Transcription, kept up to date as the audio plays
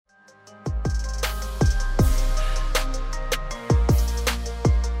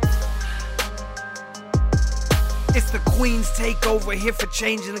Queens takeover, here for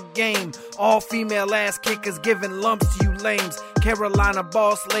changing the game. All female ass kickers giving lumps to you lames. Carolina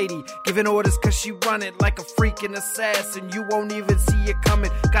boss lady, giving orders cause she run it like a freaking assassin. You won't even see it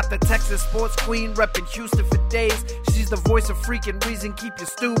coming. Got the Texas sports queen repping Houston for days. She's the voice of freaking reason, keep you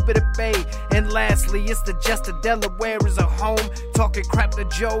stupid at bay. And lastly, it's the Jester Delaware is a home. Talking crap to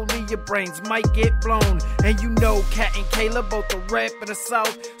Jolie, your brains might get blown. And you know Kat and Kayla both the rep in the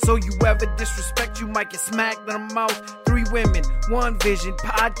South. So you ever disrespect, you might get smacked in the mouth. 3 women, 1 vision,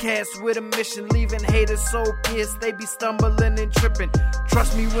 podcast with a mission. Leaving haters so pissed, they be stumbling and tripping.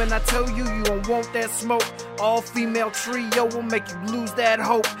 Trust me when I tell you, you don't want that smoke. All female trio will make you lose that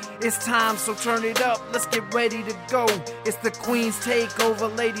hope. It's time, so turn it up, let's get ready to go. It's the Queen's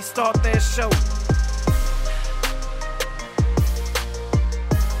Takeover, ladies start their show.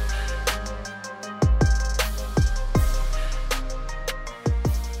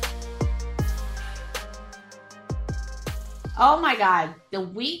 Oh my God, the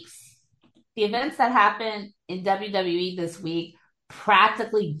events that happened in WWE this week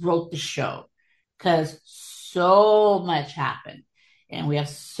practically wrote the show because so much happened and we have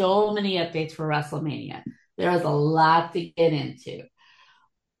so many updates for WrestleMania. There is a lot to get into.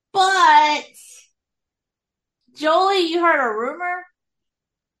 But, Jolie, you heard a rumor?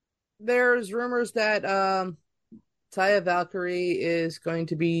 There's rumors that Taya Valkyrie is going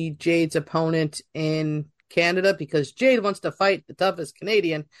to be Jade's opponent in Canada because Jade wants to fight the toughest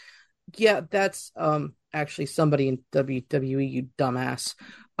Canadian. Yeah, that's actually somebody in WWE, you dumbass.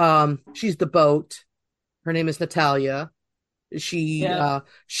 She's the boat. Her name is Natalia. She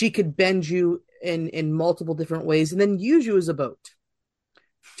could bend you in multiple different ways and then use you as a boat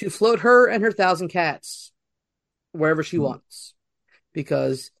to float her and her 1,000 cats wherever she wants.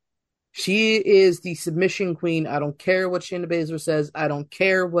 Because she is the submission queen. I don't care what Shayna Baszler says. I don't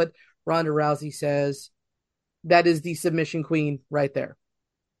care what Ronda Rousey says. That is the submission queen right there.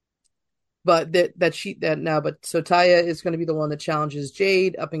 But so Taya is going to be the one that challenges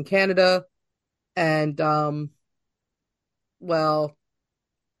Jade up in Canada. And, well,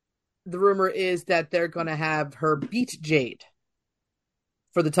 the rumor is that they're going to have her beat Jade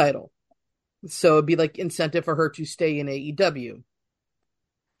for the title. So it'd be like incentive for her to stay in AEW.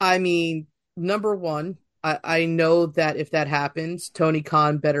 I mean, number one, I know that if that happens, Tony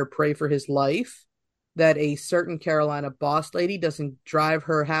Khan better pray for his life that a certain Carolina boss lady doesn't drive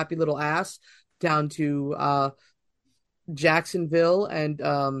her happy little ass down to Jacksonville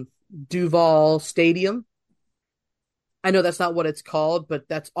and Duval Stadium. I know that's not what it's called, but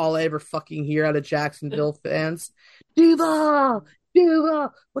that's all I ever fucking hear out of Jacksonville fans. Duval!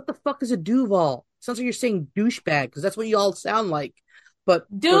 Duval! What the fuck is a Duval? Sounds like you're saying douchebag, because that's what you all sound like. But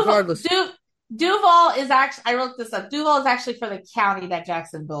regardless... Duval is actually... I wrote this up. Duval is actually for the county that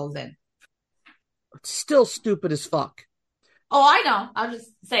Jacksonville is in. It's still stupid as fuck. Oh, I know. I'm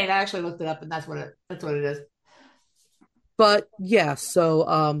just saying. I actually looked it up, and that's what it is. But yeah,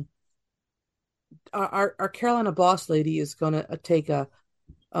 so our Carolina boss lady is gonna take a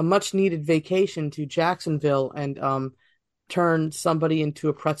much needed vacation to Jacksonville and turn somebody into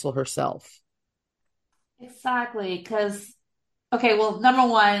a pretzel herself. Exactly, because number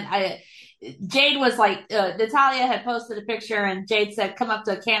one, Jade was like, Natalia had posted a picture and Jade said, come up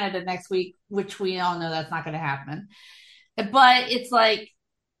to Canada next week, which we all know that's not going to happen. But it's like,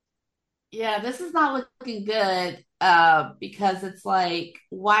 yeah, this is not looking good because it's like,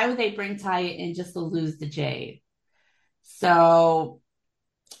 why would they bring Taya in just to lose to Jade? So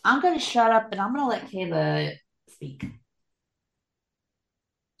I'm going to shut up and I'm going to let Kayla speak.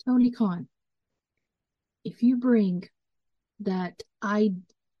 Tony Khan, if you bring that I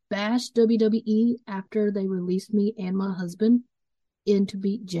bashed WWE after they released me and my husband in to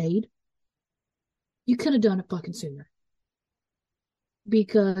beat Jade, you could have done it fucking sooner.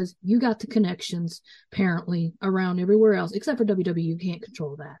 Because you got the connections, apparently, around everywhere else, except for WWE, you can't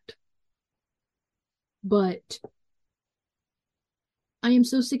control that. But I am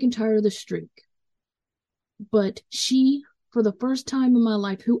so sick and tired of the streak. But she, for the first time in my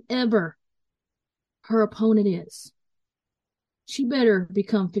life, whoever her opponent is, she better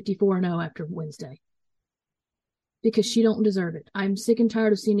become 54-0 after Wednesday. Because she don't deserve it. I'm sick and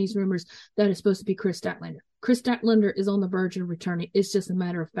tired of seeing these rumors that it's supposed to be Chris Statlander. Chris Statlander is on the verge of returning. It's just a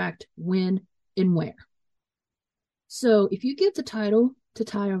matter of fact when and where. So if you give the title to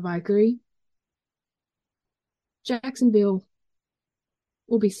Taya Valkyrie, Jacksonville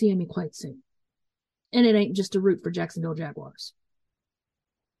will be seeing me quite soon. And it ain't just a root for Jacksonville Jaguars.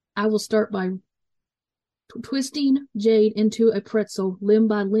 I will start by twisting Jade into a pretzel limb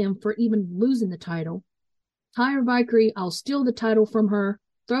by limb for even losing the title. Taya Valkyrie, I'll steal the title from her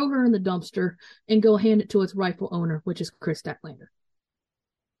throw her in the dumpster and go hand it to its rightful owner, which is Chris Statlander.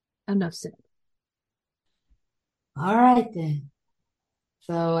 Enough said. All right, then.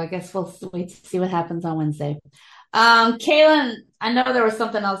 So I guess we'll wait to see what happens on Wednesday. Kaylin, I know there was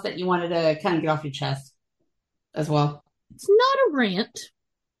something else that you wanted to kind of get off your chest as well. It's not a rant.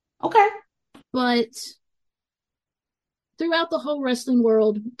 Okay. But throughout the whole wrestling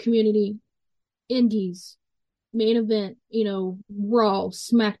world community, indies, main event, Raw,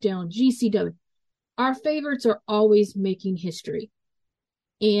 SmackDown, GCW, our favorites are always making history.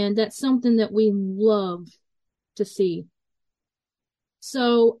 And that's something that we love to see.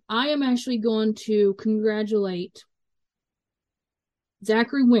 So I am actually going to congratulate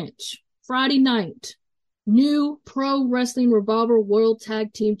Zachary Winch, Friday night, new Pro Wrestling Revolver World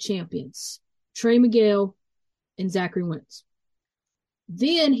Tag Team Champions, Trey Miguel and Zachary Winch.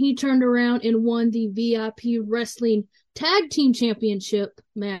 Then he turned around and won the VIP Wrestling Tag Team Championship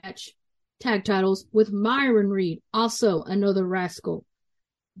match, tag titles, with Myron Reed, also another rascal.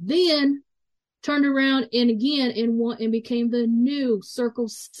 Then turned around and won and became the new Circle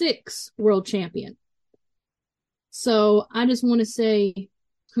 6 World Champion. So I just want to say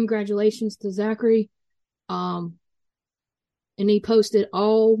congratulations to Zachary. And he posted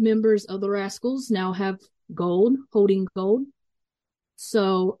all members of the Rascals now have gold, holding gold.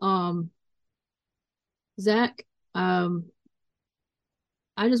 So, Zach, I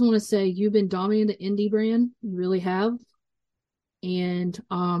just want to say you've been dominating the indie brand. You really have. And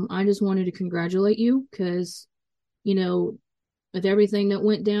I just wanted to congratulate you because, with everything that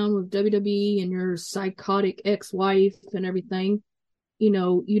went down with WWE and your psychotic ex-wife and everything,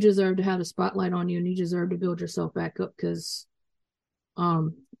 you deserve to have the spotlight on you and you deserve to build yourself back up because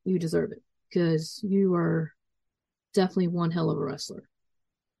you deserve it because you are definitely one hell of a wrestler.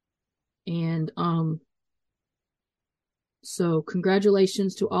 And so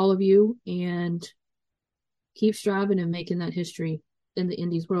congratulations to all of you and keep striving and making that history in the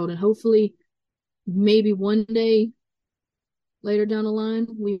indies world. And hopefully, maybe one day later down the line,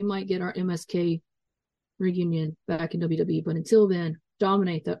 we might get our MSK reunion back in WWE. But until then,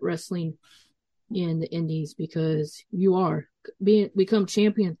 dominate that wrestling in the indies because you are become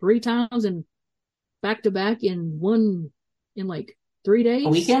champion 3 times and back to back in 3 days. A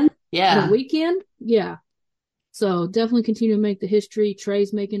weekend? Yeah. In a weekend? Yeah. So definitely continue to make the history.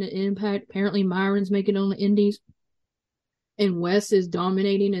 Trey's making an impact. Apparently Myron's making it on the indies. And Wes is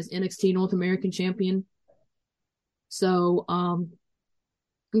dominating as NXT North American champion. So,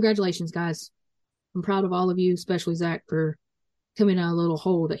 congratulations, guys. I'm proud of all of you, especially Zach, for coming out of a little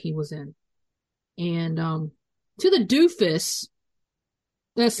hole that he was in. And, to the doofus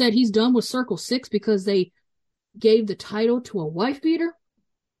that said he's done with Circle 6 because they gave the title to a wife beater.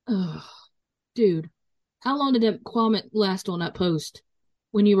 Ugh, dude. How long did that comment last on that post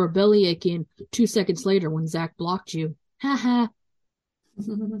when you were belly aching 2 seconds later when Zach blocked you? Ha ha.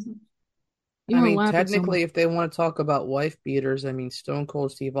 Technically, if they want to talk about wife beaters, Stone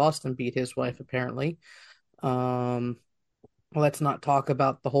Cold Steve Austin beat his wife, apparently. Let's not talk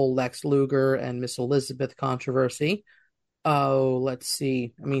about the whole Lex Luger and Miss Elizabeth controversy. Oh, let's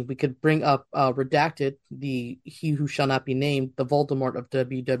see. We could bring up Redacted, the He Who Shall Not Be Named, the Voldemort of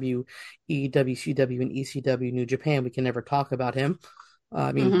WWE, WCW, and ECW New Japan. We can never talk about him.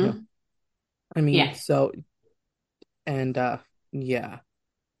 Yeah. So, and yeah,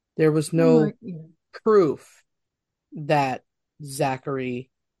 there was no proof that Zachary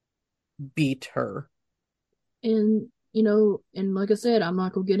beat her. And, and like I said, I'm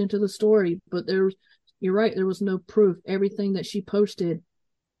not going to get into the story, but you're right, there was no proof. Everything that she posted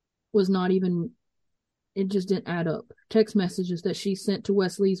was not even, it just didn't add up. Text messages that she sent to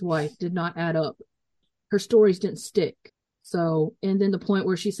Wesley's wife did not add up. Her stories didn't stick. So, and then the point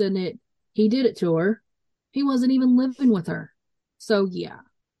where she said that he did it to her, he wasn't even living with her. So, yeah.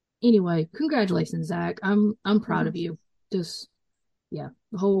 Anyway, congratulations, Zach. I'm proud of you. Just, yeah,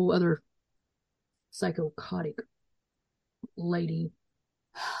 the whole other psychotic lady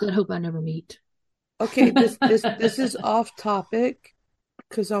that I hope I never meet. Okay, this is off topic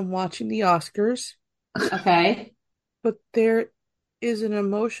because I'm watching the Oscars. Okay. But there is an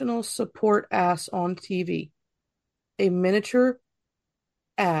emotional support ass on TV. A miniature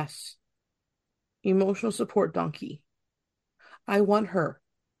ass. Emotional support donkey. I want her.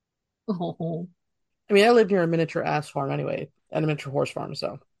 Oh. I live near a miniature ass farm anyway, and a miniature horse farm,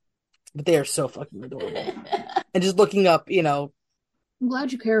 so. But they are so fucking adorable. And just looking up, I'm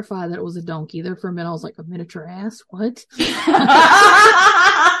glad you clarified that it was a donkey. There for a minute, I was like, a miniature ass? What?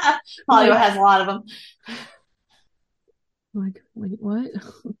 Hollywood has a lot of them. Like, wait, what?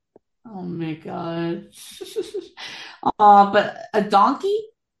 Oh my god. But a donkey?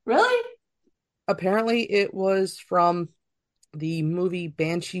 Really? Apparently, it was from the movie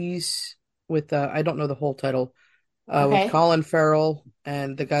Banshees with I don't know the whole title, with Okay. Colin Farrell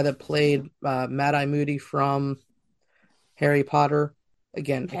and the guy that played Mad Eye Moody from Harry Potter.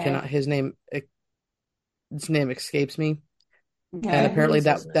 Again, I cannot Okay. his name escapes me. And Okay. apparently Who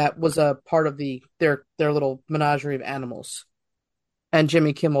that says that? that was a part of their little menagerie of animals. And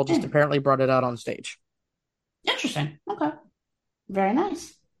Jimmy Kimmel just Hmm. apparently brought it out on stage. Interesting. Okay. Very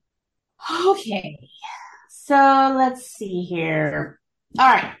nice. Okay. So let's see here. All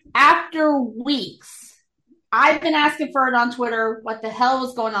right. After weeks, I've been asking for it on Twitter. What the hell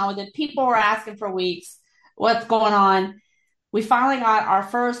was going on with it? People were asking for weeks. What's going on? We finally got our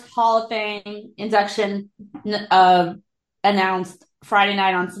first Hall of Fame induction uh, announced Friday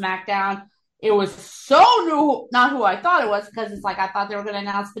night on SmackDown. It was so new, not who I thought it was, because it's like I thought they were going to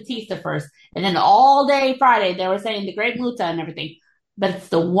announce Batista first. And then all day Friday, they were saying the Great Muta and everything. But it's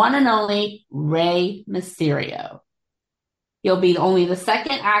the one and only Rey Mysterio. He'll be only the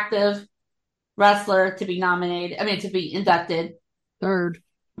second active wrestler to be nominated, to be inducted. Third.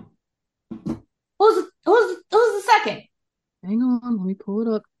 Who's the second? Hang on, let me pull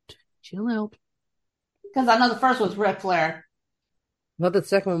it up. Chill out. Because I know the first was Ric Flair. I thought the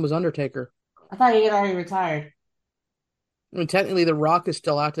second one was Undertaker. I thought he had already retired. I mean, technically, The Rock is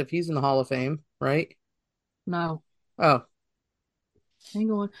still active. He's in the Hall of Fame, right? No. Oh,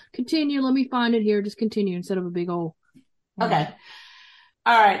 Hang on. Continue. Let me find it here. Just continue instead of a big hole. Okay.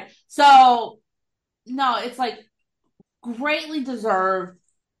 All right. So, no, it's like greatly deserved.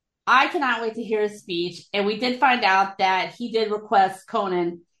 I cannot wait to hear his speech. And we did find out that he did request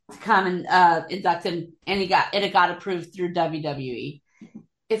Conan to come and induct him, and it got approved through WWE.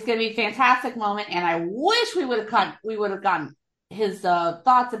 It's going to be a fantastic moment, and I wish we would have gotten his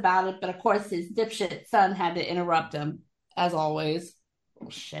thoughts about it, but of course his dipshit son had to interrupt him as always. Oh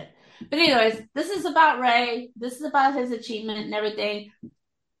shit. But anyways, this is about Ray. This is about his achievement and everything.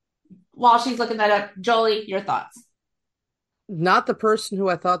 While she's looking that up, Jolie, your thoughts? not the person who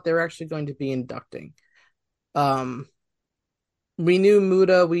I thought they were actually going to be inducting. Um, we knew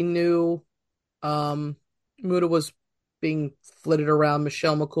Muda. We knew Muda was being flitted around.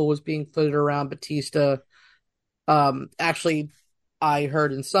 Michelle McCool was being flitted around. Batista. Actually, I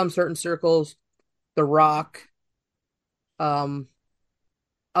heard in some certain circles, The Rock, um,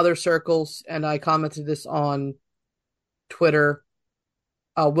 other circles, and I commented this on Twitter.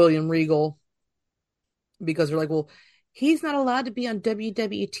 William Regal, because they're like, well, he's not allowed to be on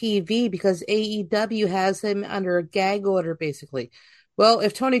WWE TV because AEW has him under a gag order, basically. Well,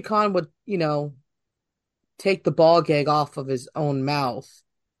 if Tony Khan would, take the ball gag off of his own mouth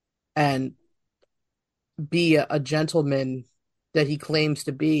and be a gentleman that he claims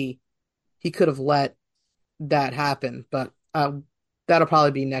to be, he could have let that happen. But that'll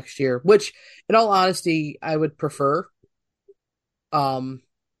probably be next year, which, in all honesty, I would prefer. Um,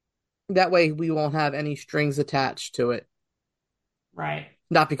 that way we won't have any strings attached to it. Right.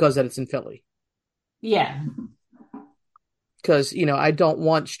 Not because that it's in Philly. Yeah. Because, I don't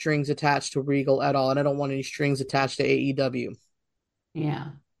want strings attached to Regal at all, and I don't want any strings attached to AEW. Yeah.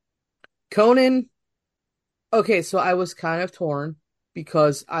 Conan, okay, so I was kind of torn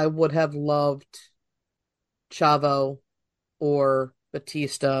because I would have loved Chavo or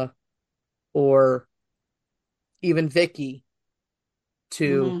Batista or even Vicky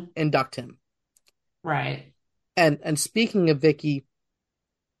to Mm-hmm. induct him. Right. And speaking of Vicky,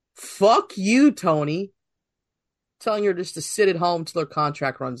 fuck you, Tony, telling her just to sit at home till her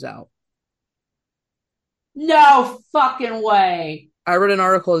contract runs out. No fucking way. I read an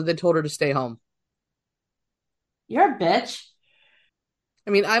article that they told her to stay home. You're a bitch. I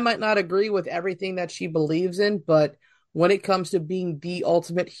mean, I might not agree with everything that she believes in, but when it comes to being the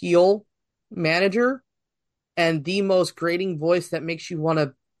ultimate heel manager and the most grating voice that makes you want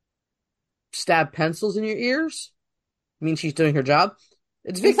to stab pencils in your ears, I mean, she's doing her job.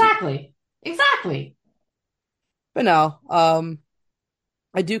 It's Vicky. Exactly. But no,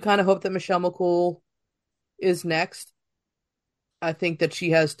 I do kind of hope that Michelle McCool is next. I think that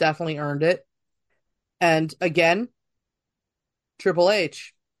she has definitely earned it. And again, Triple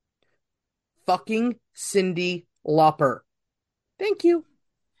H, fucking Cyndi Lauper. Thank you.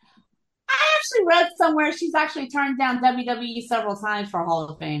 I actually read somewhere she's actually turned down WWE several times for Hall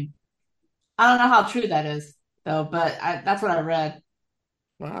of Fame. I don't know how true that is, though, but that's what I read.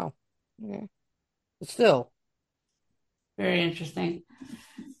 Wow. Yeah. But still. Very interesting.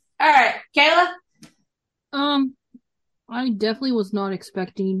 All right, Kayla? I definitely was not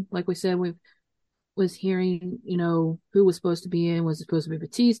expecting, like we said, we was hearing, who was supposed to be in. Was it supposed to be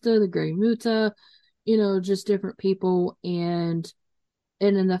Batista, the Grey Muta, just different people. And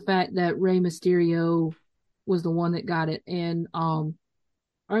and then the fact that Rey Mysterio was the one that got it. And I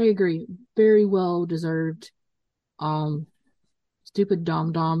agree. Very well deserved. Stupid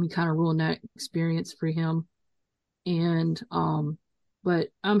Dom, he kind of ruined that experience for him. And but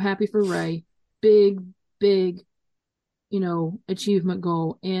I'm happy for Rey. Big, achievement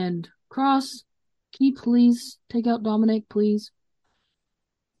goal. And Cross, can you please take out Dominic, please?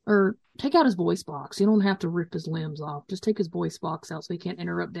 Or take out his voice box. You don't have to rip his limbs off. Just take his voice box out so he can't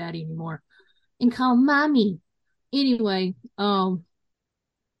interrupt Daddy anymore. And call Mommy. Anyway,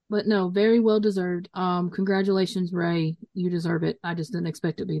 but no, very well deserved. Congratulations, Rey. You deserve it. I just didn't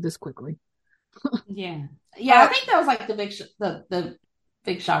expect it to be this quickly. Yeah. I think that was like the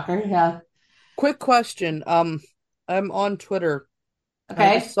big shocker. Yeah. Quick question. I'm on Twitter. Okay.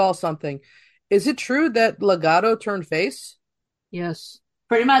 I just saw something. Is it true that Legado turned face? Yes.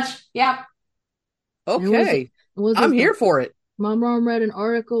 Pretty much. Yeah. Okay. I'm here for it. My mom read an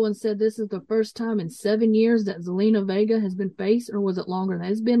article and said this is the first time in 7 years that Zelina Vega has been face, or was it longer than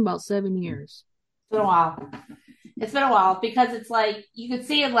that? It's been about 7 years. It's been a while. It's been a while because it's like you could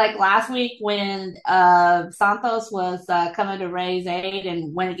see it like last week when Santos was coming to Rey's aid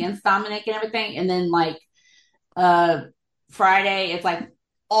and went against Dominic and everything, and then like Friday, it's like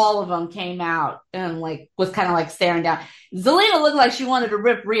all of them came out and like was kind of like staring down. Zelina looked like she wanted to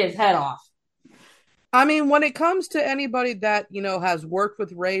rip Rhea's head off. I mean, when it comes to anybody that, has worked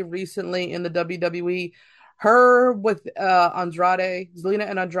with Rey recently in the WWE, her with Andrade, Zelina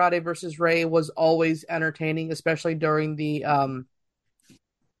and Andrade versus Rey was always entertaining, especially during the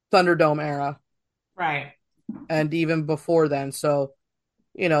Thunderdome era. Right. And even before then. So,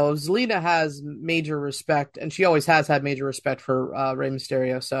 Zelina has major respect, and she always has had major respect for Rey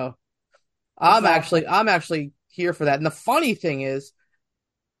Mysterio. So I'm actually here for that. And the funny thing is,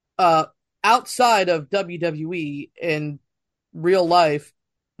 outside of WWE in real life,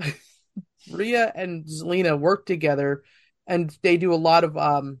 Rhea and Zelina work together, and they do a lot of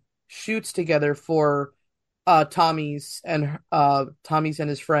shoots together for Tommy's and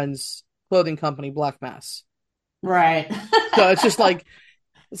his friends' clothing company, Black Mass. Right. So it's just like,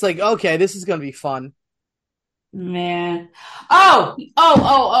 okay, this is gonna be fun. Man. Oh!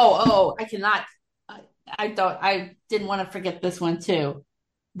 I cannot. I didn't want to forget this one too.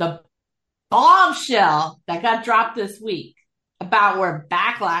 The bombshell that got dropped this week about where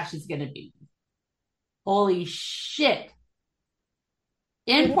Backlash is going to be. Holy shit.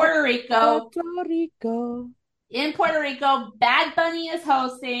 In Puerto Rico, Bad Bunny is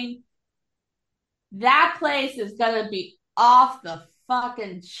hosting. That place is going to be off the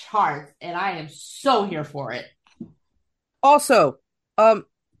fucking charts, and I am so here for it. Also,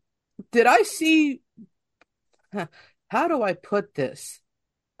 did I see, how do I put this?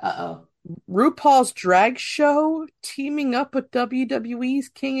 Uh-oh. RuPaul's drag show teaming up with WWE's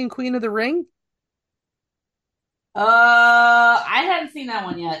King and Queen of the Ring? I haven't seen that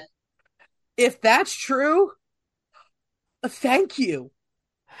one yet. If that's true, thank you.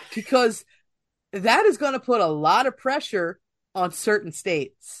 Because that is going to put a lot of pressure on certain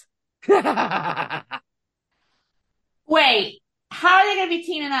states. Wait, how are they going to be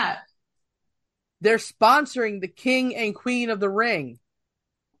teaming up? They're sponsoring the King and Queen of the Ring.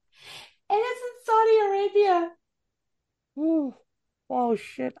 And it's in Saudi Arabia. Ooh. Oh,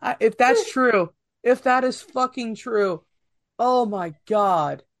 shit. If that's true, if that is fucking true, oh my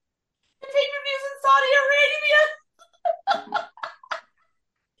God. The pay-per-view's in Saudi Arabia.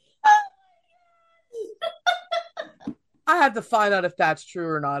 I have to find out if that's true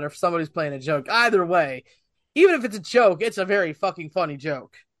or not, or if somebody's playing a joke. Either way, even if it's a joke, it's a very fucking funny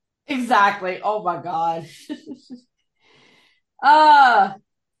joke. Exactly. Oh my God. Kayla,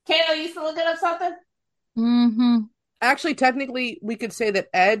 you still looking up something? Mm-hmm. Actually, technically, we could say that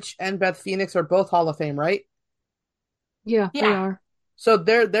Edge and Beth Phoenix are both Hall of Fame, right? Yeah, they are. So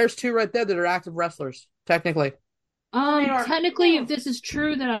there's two right there that are active wrestlers, technically. Technically, if this is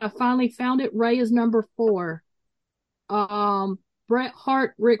true, then I finally found it. Rey is number 4. Bret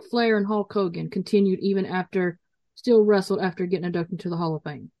Hart, Ric Flair, and Hulk Hogan continued still wrestled after getting inducted into the Hall of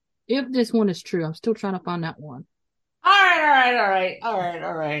Fame. If this one is true, I'm still trying to find that one. All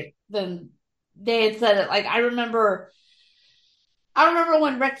right. Then they had said it. Like I remember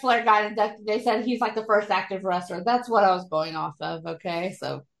when Ric Flair got inducted, they said he's like the first active wrestler. That's what I was going off of. Okay,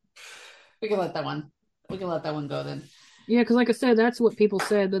 so we can let that one go then. Yeah, because like I said, that's what people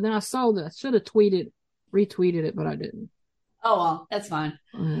said. But then I saw that. I should have retweeted it, but I didn't. Oh well, that's fine.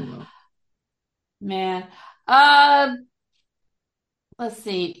 Man, let's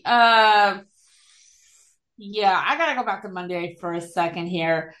see. Yeah, I gotta go back to Monday for a second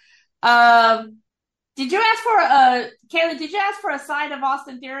here. Did you ask for Kayla? Did you ask for a side of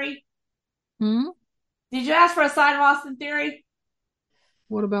Austin Theory? Hmm? Did you ask for a side of Austin Theory?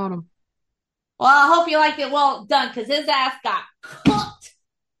 What about him? Well, I hope you liked it well done because his ass got cooked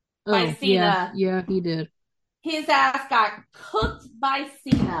by Oh, yeah, Cena. yeah, he did. His ass got cooked by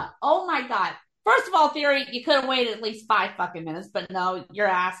Cena. Oh my god. First of all, Theory, you could have waited at least 5 fucking minutes, but no, your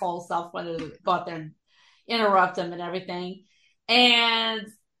asshole self wanted to go out there and interrupt him and everything. And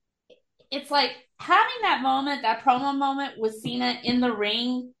it's like having that moment, that promo moment with Cena in the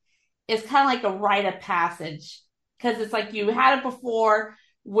ring is kind of like a rite of passage because it's like you had it before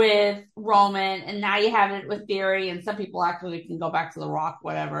with Roman and now you have it with Theory, and some people actually can go back to The Rock,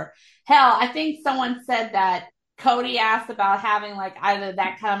 whatever. Hell, I think someone said that Cody asked about having like either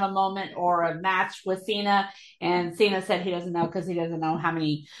that kind of a moment or a match with Cena, and Cena said he doesn't know because he doesn't know how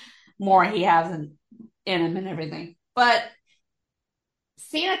many more he has in him and everything. But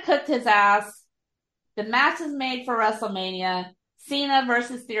Cena cooked his ass. The match is made for WrestleMania. Cena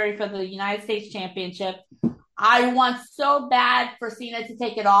versus Theory for the United States Championship. I want so bad for Cena to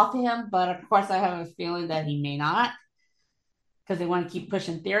take it off him, but of course I have a feeling that he may not because they want to keep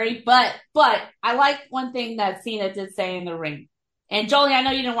pushing Theory. But I like one thing that Cena did say in the ring. And Jolie, I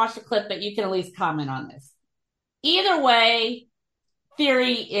know you didn't watch the clip, but you can at least comment on this. Either way,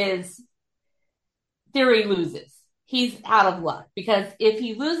 Theory loses. He's out of luck because if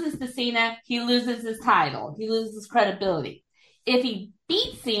he loses to Cena, he loses his title. He loses credibility. If he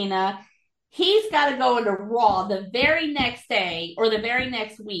beats Cena, he's got to go into Raw the very next day or the very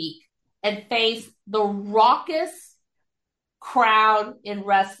next week and face the raucous crowd in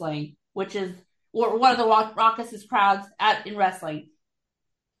wrestling, which is one of the raucous crowds in wrestling.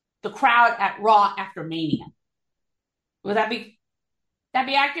 The crowd at Raw after Mania. Would that be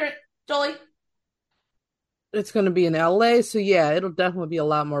accurate, Jolie? It's going to be in LA, so yeah, it'll definitely be a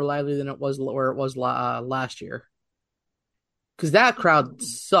lot more lively than it was where it was last year. Because that crowd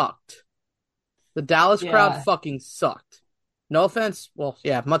sucked. The Dallas crowd fucking sucked. No offense. Well,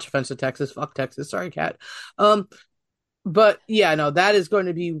 yeah, much offense to Texas. Fuck Texas. Sorry, Kat. But yeah, no, that is going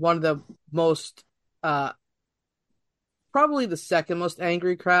to be one of the most, probably the second most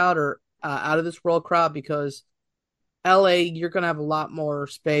angry crowd or out of this world crowd because LA, you're going to have a lot more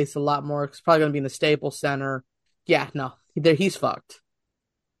space, a lot more. It's probably going to be in the Staples Center. Yeah, no, he's fucked.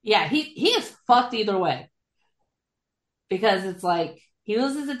 Yeah, he is fucked either way. Because it's like he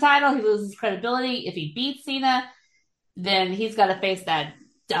loses the title, he loses credibility. If he beats Cena, then he's got to face that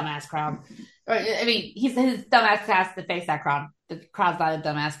dumbass crowd. Or, I mean, his dumbass has to face that crowd. The crowd's not a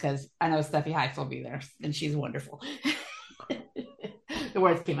dumbass because I know Steffi Heights will be there, and she's wonderful. The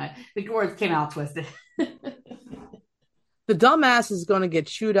words came out twisted. The dumbass is going to get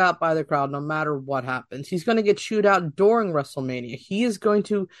chewed out by the crowd no matter what happens. He's going to get chewed out during WrestleMania.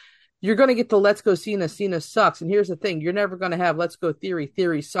 You're going to get the Let's Go Cena, Cena sucks. And here's the thing. You're never going to have Let's Go Theory,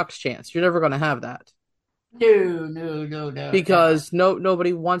 Theory sucks chance. You're never going to have that. No. Because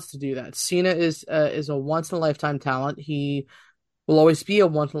nobody wants to do that. Cena is a once-in-a-lifetime talent. He will always be a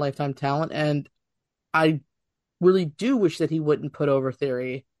once-in-a-lifetime talent. And I really do wish that he wouldn't put over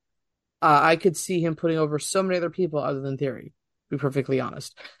Theory. I could see him putting over so many other people other than Theory, to be perfectly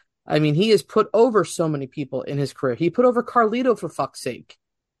honest. I mean, he has put over so many people in his career. He put over Carlito, for fuck's sake.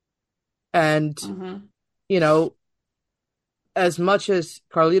 And, you know, as much as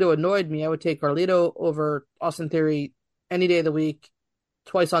Carlito annoyed me, I would take Carlito over Austin Theory any day of the week,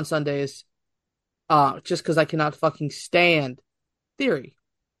 twice on Sundays, just because I cannot fucking stand Theory.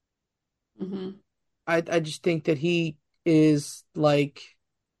 I just think that he is like...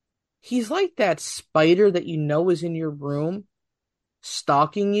 He's like that spider that you know is in your room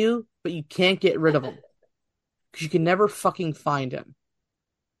stalking you, but you can't get rid of him because you can never fucking find him.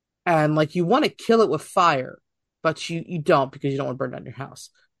 And like you want to kill it with fire, but you don't because you don't want to burn down your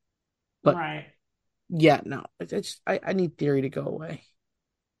house. But right. Yeah, no. I need Theory to go away.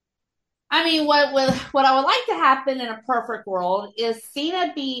 I mean, what I would like to happen in a perfect world is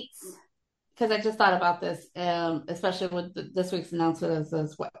Cena beats, because I just thought about this, especially with this week's announcement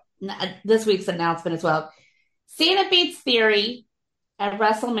as well. This week's announcement as well. Cena beats Theory at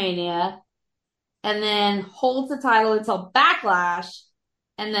WrestleMania and then holds the title until Backlash,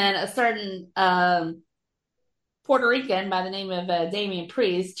 and then a certain Puerto Rican by the name of Damian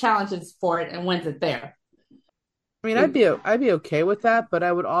Priest challenges for it and wins it there. I mean, I'd be okay with that, but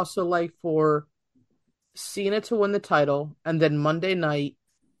I would also like for Cena to win the title and then Monday night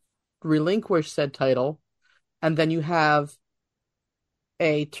relinquish said title, and then you have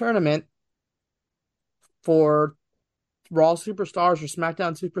a tournament for Raw Superstars or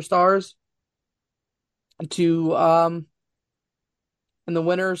SmackDown Superstars and and the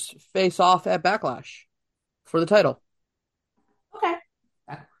winners face off at Backlash for the title. Okay.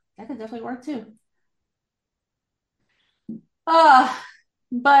 That could definitely work too.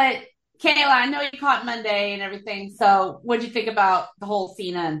 But Kayla, I know you caught Monday and everything. So what'd you think about the whole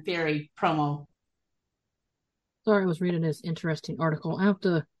Cena and Theory promo? Sorry, I was reading this interesting article. I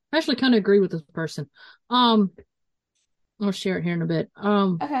actually kind of agree with this person. I'll share it here in a bit.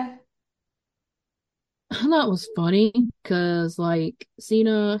 Okay. I thought it was funny because like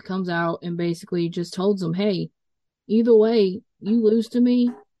Cena comes out and basically just tells them, hey, either way, you lose to me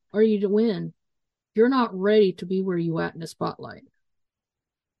or you win. You're not ready to be where you at in the spotlight.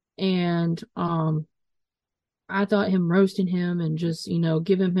 And I thought him roasting him and just,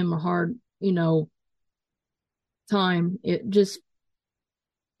 giving him a hard, time, it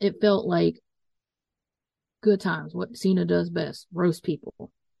felt like good times, what Cena does best, roast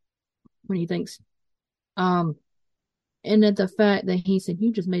people when he thinks. And that the fact that he said,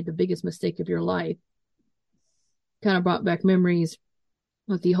 you just made the biggest mistake of your life, kind of brought back memories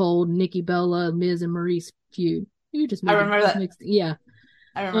with the whole Nikki Bella, Miz and Maurice feud. You just made I remember that. Yeah.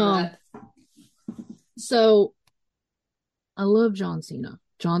 I remember that. So I love John Cena.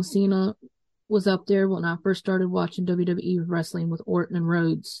 John Cena was up there when I first started watching WWE wrestling with Orton and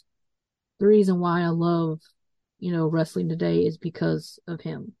Rhodes. The reason why I love, wrestling today is because of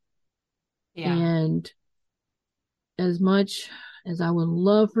him. Yeah. And as much as I would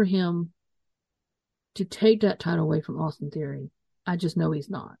love for him to take that title away from Austin Theory, I just know he's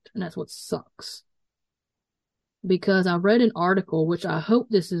not. And that's what sucks. Because I read an article, which I hope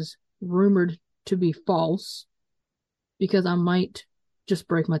this is rumored to be false, because I might just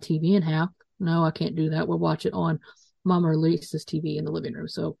break my TV in half. No, I can't do that. We'll watch it on Mama Lisa's TV in the living room,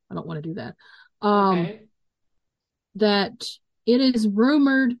 so I don't want to do that. Okay. That it is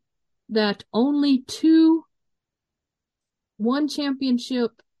rumored that only one championship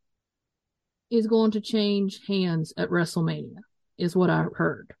is going to change hands at WrestleMania, is what I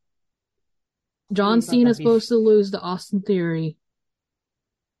heard. John Cena's supposed to lose to Austin Theory,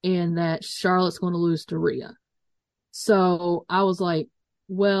 and that Charlotte's going to lose to Rhea. So I was like,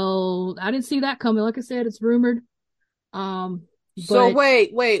 well, I didn't see that coming. Like I said, it's rumored. So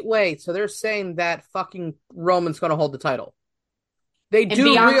wait. So they're saying that fucking Roman's going to hold the title. They and do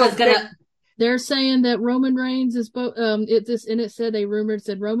Bianca's gonna. They're saying that Roman Reigns is it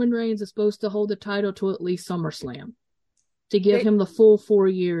said Roman Reigns is supposed to hold the title to at least SummerSlam to give him the full 4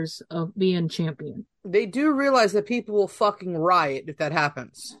 years of being champion. They do realize that people will fucking riot if that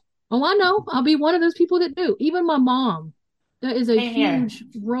happens. Oh, I know. I'll be one of those people that do. Even my mom, that is a huge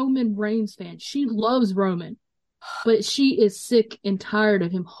Roman Reigns fan. She loves Roman, but she is sick and tired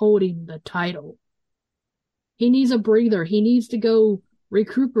of him holding the title. He needs a breather. He needs to go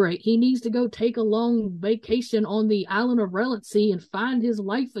recuperate. He needs to go take a long vacation on the island of Relency and find his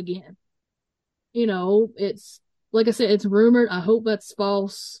life again. It's, like I said, it's rumored. I hope that's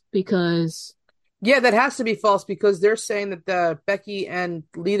false because... Yeah, that has to be false because they're saying that Becky and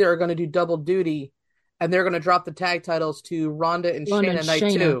Lita are going to do double duty and they're going to drop the tag titles to Ronda and Shayna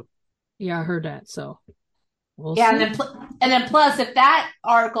night 2. Yeah, I heard that, so... We'll see. And then plus, if that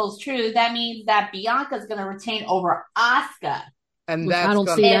article's true, that means that Bianca's going to retain over Asuka. And I don't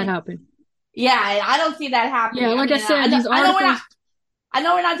see that happen. Yeah, I don't see that happening. Yeah, like I said, these articles... I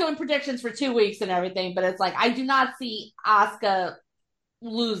know we're not doing predictions for 2 weeks and everything, but it's like, I do not see Asuka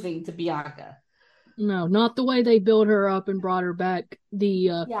losing to Bianca. No, not the way they built her up and brought her back. How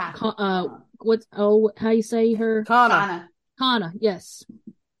you say her? Kana, yes.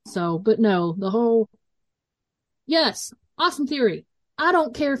 So, but no, the whole... Yes, Austin Theory. I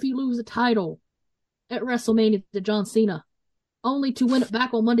don't care if you lose a title at WrestleMania to John Cena, only to win it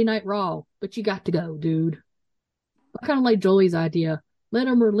back on Monday Night Raw, but you got to go, dude. I kind of like Jolie's idea. Let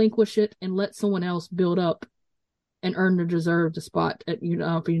him relinquish it and let someone else build up and earn the deserved spot at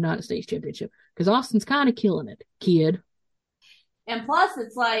for United States Championship. Because Austin's kind of killing it, kid. And plus,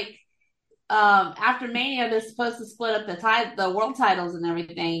 it's like, after Mania, they're supposed to split up the world titles and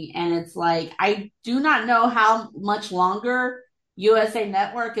everything. And it's like, I do not know how much longer USA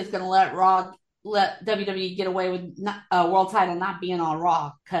Network is going to let WWE get away with a world title not being on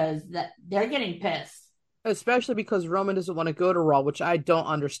Raw, because they're getting pissed. Especially because Roman doesn't want to go to Raw, which I don't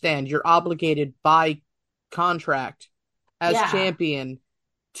understand. You're obligated by contract as champion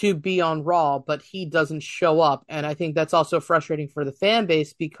to be on Raw, but he doesn't show up. And I think that's also frustrating for the fan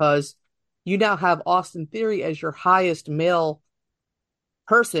base because you now have Austin Theory as your highest male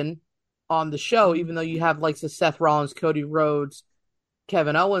person on the show, even though you have like Seth Rollins, Cody Rhodes,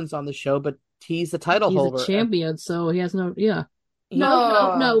 Kevin Owens on the show, but he's the title holder. He's a champion, so he has no,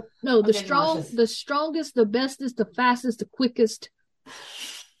 No. The strongest, the bestest, the fastest, the quickest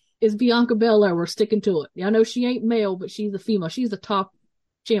is Bianca Belair. We're sticking to it. I know she ain't male, but she's a female. She's the top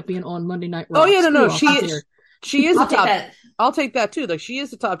champion on Monday Night Raw. Oh yeah, no, Screw off there. she is the I'll take top. that. I'll take that too. Like she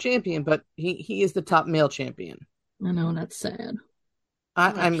is the top champion, but he is the top male champion. I know, that's sad.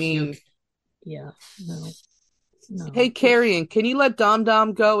 I mean, yeah, no. Hey, Carrion, can you let Dom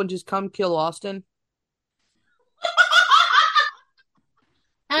Dom go and just come kill Austin?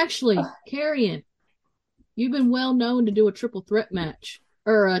 Actually, Carrion, you've been well known to do a triple threat match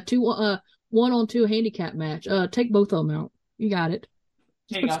or a 1-on-2 handicap match. Take both of them out. You got it.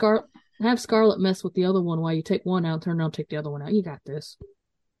 Just put have Scarlett mess with the other one while you take one out, turn around, take the other one out. You got this.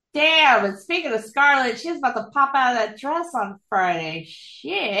 Damn, and speaking of Scarlett, she's about to pop out of that dress on Friday.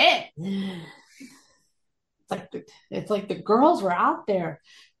 Shit. It's like the girls were out there.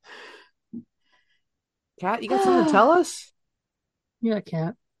 Kat, you got something to tell us? Yeah,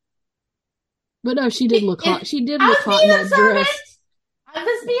 Kat. But no, she did look hot. She did look hot in that dress. I'm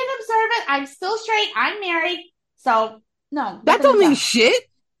just being observant. I'm still straight. I'm married. So, no. That don't mean shit.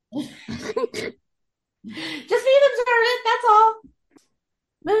 Just being observant. That's all.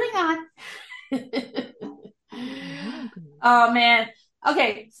 Moving on. Oh, man.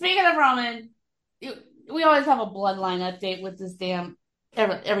 Okay, speaking of Roman, we always have a Bloodline update with this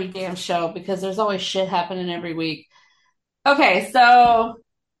every damn show because there's always shit happening every week. Okay, so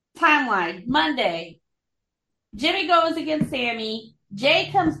timeline. Monday, Jimmy goes against Sammy. Jay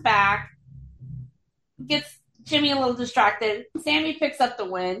comes back, gets Jimmy a little distracted. Sammy picks up the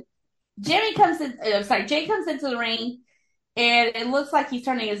win. Jay comes into the ring, and it looks like he's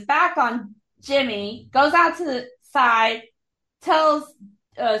turning his back on Jimmy. Goes out to the side, tells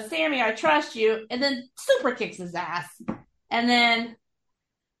Sammy, "I trust you," and then super kicks his ass. And then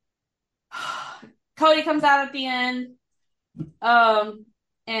Cody comes out at the end,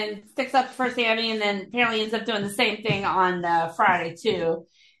 and sticks up for Sammy, and then apparently ends up doing the same thing on Friday too.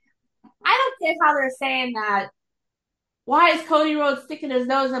 I don't get how they're saying that. Why is Cody Rhodes sticking his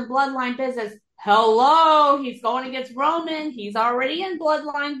nose in Bloodline business? Hello, he's going against Roman. He's already in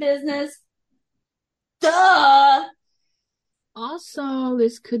Bloodline business. Duh. Also,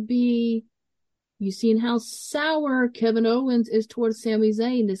 this could be, you've seen how sour Kevin Owens is towards Sami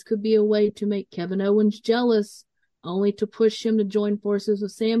Zayn. This could be a way to make Kevin Owens jealous, only to push him to join forces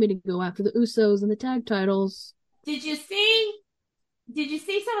with Sami to go after the Usos and the tag titles. Did you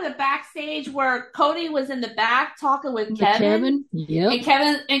see some of the backstage where Cody was in the back talking with Kevin? Yep.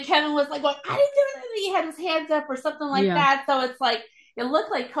 And Kevin was like, "Well, I didn't do anything." He had his hands up or something like that. So it's like it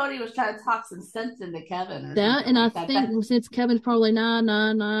looked like Cody was trying to talk some sense into Kevin. And I think since Kevin's probably nah,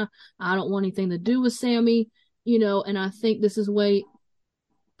 I don't want anything to do with Sami, and I think this is way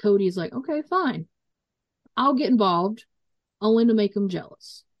Cody's like, okay, fine, I'll get involved, only to make him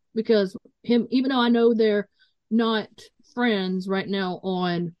jealous because him, even though I know they're not friends right now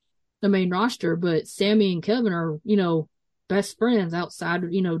on the main roster, but Sami and Kevin are, best friends outside of,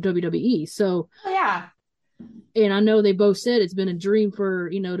 WWE. So, yeah. And I know they both said it's been a dream for,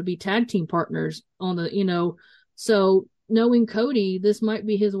 to be tag team partners on the, so knowing Cody, this might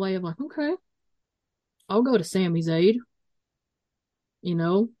be his way of like, okay, I'll go to Sami's aid,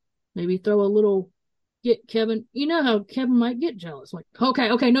 maybe throw a little, get Kevin, how Kevin might get jealous. Like,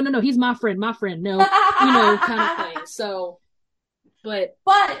 okay, no, he's my friend, no, kind of thing. So, but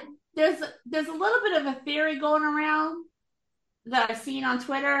there's a little bit of a theory going around that I've seen on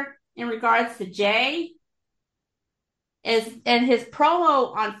Twitter in regards to Jay. And his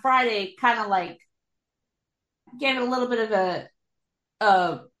promo on Friday kind of like gave it a little bit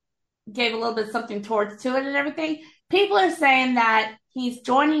of gave a little bit something to it and everything. People are saying that he's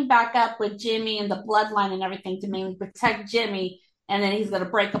joining back up with Jimmy and the Bloodline and everything to mainly protect Jimmy, and then he's going to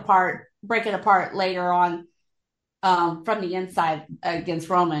break it apart later on from the inside against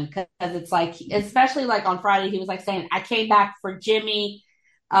Roman, because it's like, especially like on Friday, he was like saying, "I came back for Jimmy,"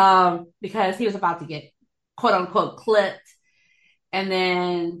 because he was about to get quote unquote clipped, and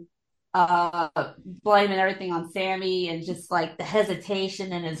then blaming everything on Sami and just like the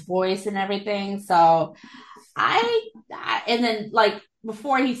hesitation in his voice and everything. So and then like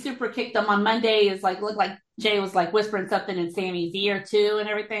before he super kicked him on Monday, is like looked like Jay was like whispering something in Sami's ear too and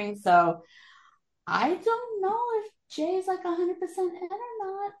everything. So I don't know if Jay's like 100% in or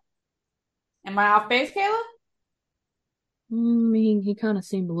not. Am I off base, Kayla? He kind of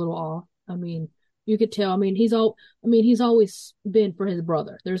seemed a little off. I mean, you could tell. I mean, he's always been for his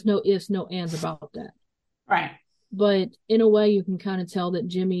brother. There's no ifs, no ands about that. Right. But in a way, you can kind of tell that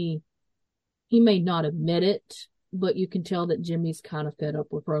Jimmy, he may not admit it, but you can tell that Jimmy's kind of fed up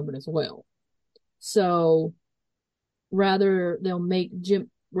with Roman as well. So rather like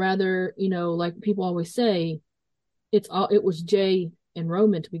people always say, it was Jay and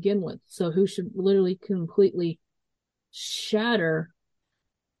Roman to begin with. So who should literally completely shatter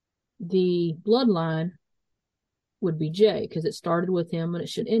the bloodline would be Jay, because it started with him and it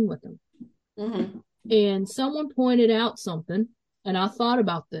should end with him. Mm-hmm. And someone pointed out something, and I thought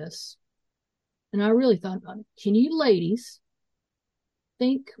about this, and I really thought about it. Can you ladies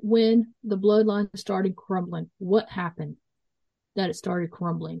think when the bloodline started crumbling, what happened that it started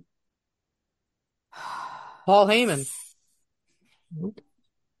crumbling? Paul Heyman. Nope.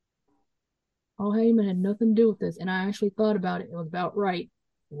 Paul Heyman had nothing to do with this, and I actually thought about it. It was about right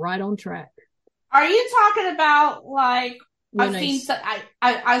on track. Are you talking about like When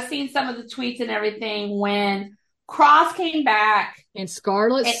I've seen some of the tweets and everything when Cross came back and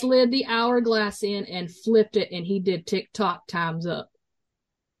Scarlett slid the hourglass in and flipped it, and he did TikTok times up.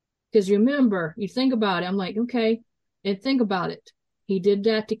 Because remember, you think about it, I'm like, okay, and think about it. He did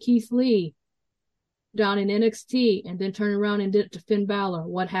that to Keith Lee down in NXT, and then turned around and did it to Finn Balor.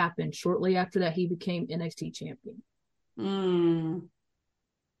 What happened? Shortly after that, he became NXT champion.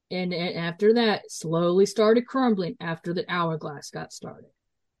 And after that, slowly started crumbling after the hourglass got started.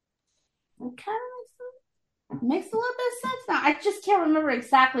 Okay. Makes a little bit of sense now. I just can't remember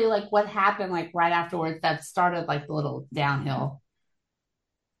exactly like what happened like right afterwards that started like the little downhill.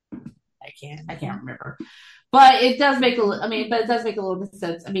 I can't remember. But it does make it does make a little bit of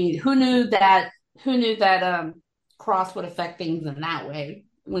sense. I mean, who knew that Cross would affect things in that way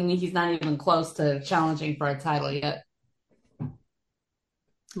when he's not even close to challenging for a title yet?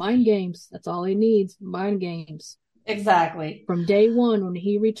 Mind games. That's all he needs. Mind games. Exactly. From day one, when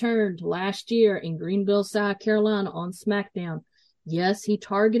he returned last year in Greenville, South Carolina on SmackDown, yes, he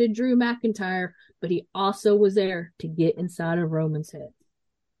targeted Drew McIntyre, but he also was there to get inside of Roman's head.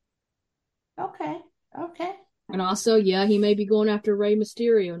 Okay. And also, yeah, he may be going after Rey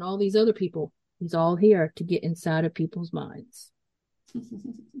Mysterio and all these other people. He's all here to get inside of people's minds.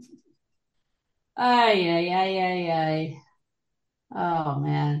 Ay. Oh,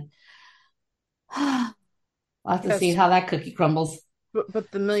 man. We'll have to see how that cookie crumbles.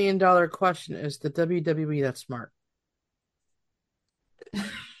 But the $1 million question is, the WWE that smart?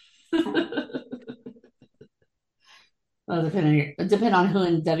 Well, depend on who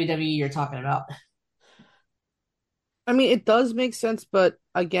in WWE you're talking about. I mean, it does make sense, but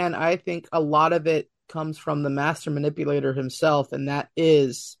again, I think a lot of it comes from the master manipulator himself, and that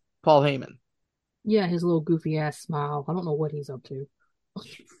is Paul Heyman. Yeah, his little goofy ass smile. I don't know what he's up to.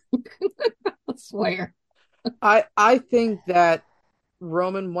 I swear. I think that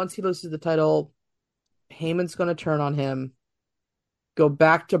Roman, once he loses the title, Heyman's going to turn on him, go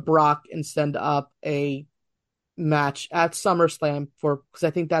back to Brock, and send up a match at SummerSlam because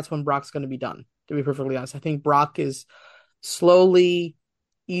I think that's when Brock's going to be done, to be perfectly honest. I think Brock is slowly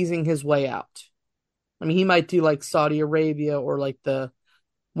easing his way out. I mean, he might do like Saudi Arabia or like the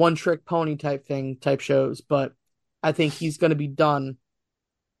One Trick Pony type shows, but I think he's going to be done.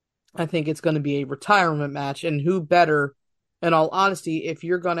 I think it's going to be a retirement match, and who better, in all honesty, if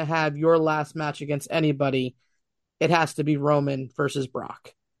you're going to have your last match against anybody, it has to be Roman versus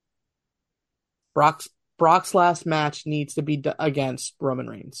Brock. Brock's last match needs to be against Roman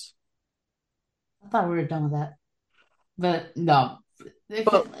Reigns. I thought we were done with that. But no.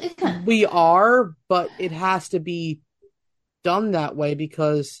 We are, but it has to be done that way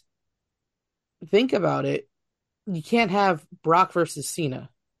because think about it. You can't have Brock versus Cena.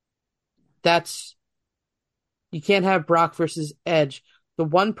 You can't have Brock versus Edge. The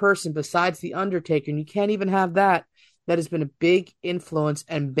one person besides The Undertaker, and you can't even have that has been a big influence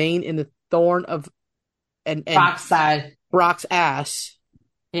and bane in the thorn of and Brock's side. Brock's ass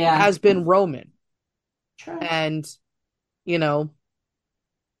has been Roman. True. And,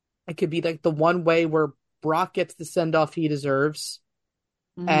 it could be like the one way where Brock gets the send-off he deserves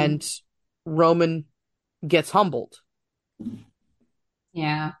and Roman gets humbled.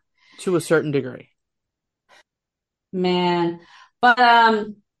 Yeah. To a certain degree. Man. But,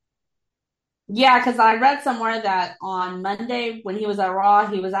 because I read somewhere that on Monday when he was at Raw,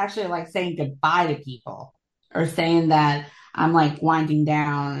 he was actually like saying goodbye to people or saying that I'm like winding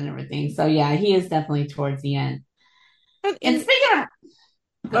down and everything. So yeah, he is definitely towards the end. And speaking of,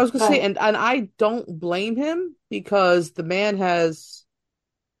 I was going to say, and I don't blame him because the man has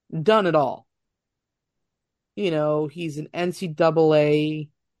done it all. He's an NCAA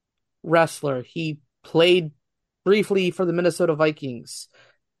wrestler. He played briefly for the Minnesota Vikings.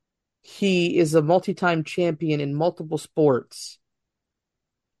 He is a multi-time champion in multiple sports.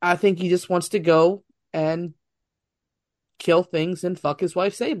 I think he just wants to go and kill things and fuck his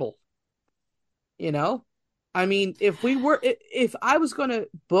wife Sable. I mean, if I was going to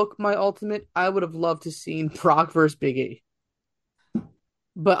book my ultimate, I would have loved to seen Brock versus Big E.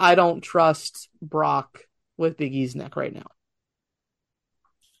 but I don't trust Brock with Big E's neck right now.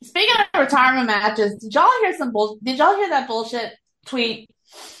 Speaking of retirement matches, did y'all hear that bullshit tweet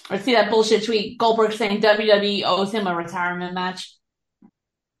or see that bullshit tweet? Goldberg saying WWE owes him a retirement match.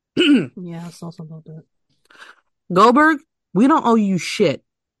 Yeah, I saw something about that. Goldberg, we don't owe you shit.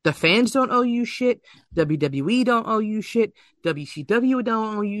 The fans don't owe you shit. WWE don't owe you shit. WCW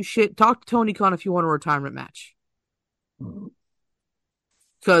don't owe you shit. Talk to Tony Khan if you want a retirement match.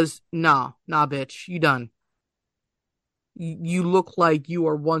 Because, nah, bitch. You done. You look like you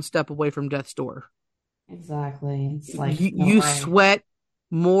are one step away from death's door. Exactly. It's like you sweat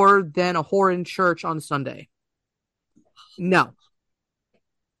more than a whore in church on Sunday. No.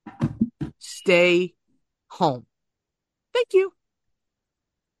 Stay home. Thank you.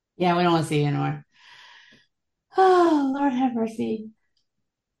 Yeah, we don't want to see you anymore. Oh, Lord have mercy.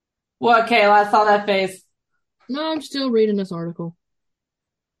 What, Kayla? I saw that face. No, I'm still reading this article.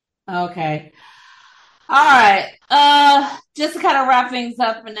 Okay. All right. Just to kind of wrap things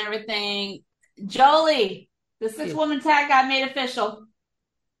up and everything. Jolie, the 6-woman tag got made official.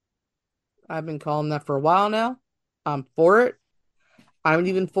 I've been calling that for a while now. I'm for it. I'm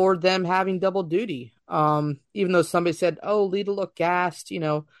even for them having double duty. Even though somebody said, "Oh, Lita looked gassed,"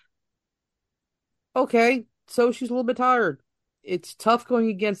 Okay, so she's a little bit tired. It's tough going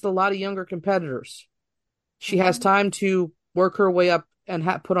against a lot of younger competitors. She has time to work her way up and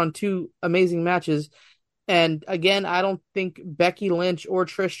put on 2 amazing matches. And again, I don't think Becky Lynch or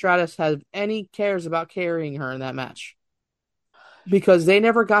Trish Stratus have any cares about carrying her in that match. Because they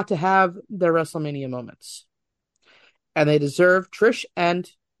never got to have their WrestleMania moments. And they deserve, Trish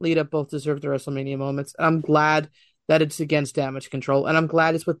and Lita both deserve their WrestleMania moments. And I'm glad that it's against Damage Control. And I'm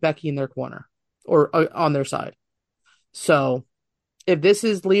glad it's with Becky in their corner. Or on their side. So, if this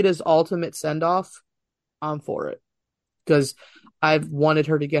is Lita's ultimate send-off, I'm for it. Because I've wanted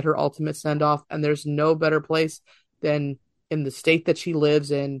her to get her ultimate send-off, and there's no better place than in the state that she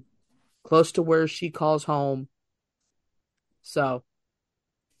lives in, close to where she calls home. So,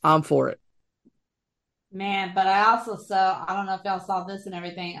 I'm for it. Man, but I also saw, I don't know if y'all saw this and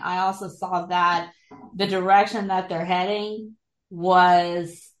everything, I also saw that the direction that they're heading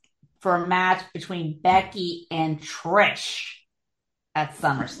was for a match between Becky and Trish at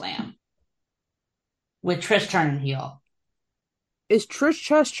SummerSlam. With Trish turning heel. Is Trish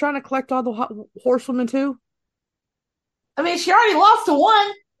just trying to collect all the horsewomen too? I mean, she already lost to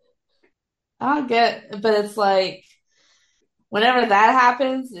one. I don't get, but it's like, whenever that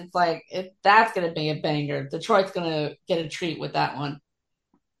happens, it's like, that's going to be a banger. Detroit's going to get a treat with that one.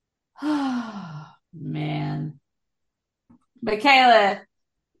 Man. But Kayla,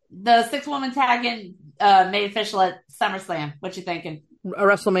 the 6-woman tag made official at SummerSlam. What you thinking?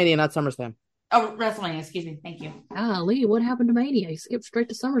 WrestleMania, not SummerSlam. Oh, WrestleMania. Excuse me. Thank you. Lee, what happened to Mania? He skipped straight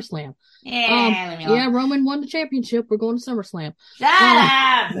to SummerSlam. Yeah, Roman won the championship. We're going to SummerSlam. Shut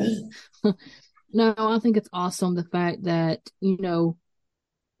up! No, I think it's awesome the fact that,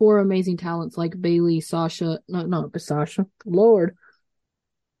 4 amazing talents like Bayley, Sasha, Lord.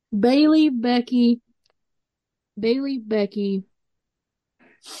 Bayley, Becky,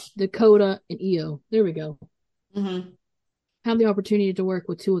 Dakota, and Io. There we go. Mm-hmm. Have the opportunity to work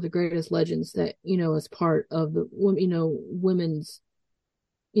with 2 of the greatest legends that, as part of the, women's,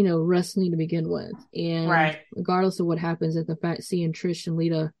 wrestling to begin with. And regardless of what happens, at the fact seeing Trish and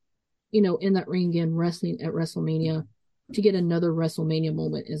Lita, in that ring again, wrestling at WrestleMania, to get another WrestleMania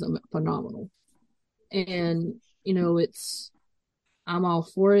moment is phenomenal. And, I'm all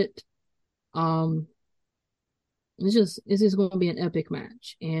for it. It's just going to be an epic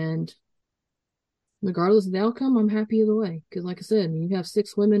match. And regardless of the outcome, I'm happy either way. Because like I said, you have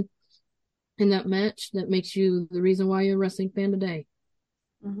 6 women in that match that makes you the reason why you're a wrestling fan today.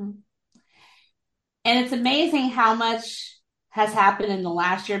 Mm-hmm. And it's amazing how much has happened in the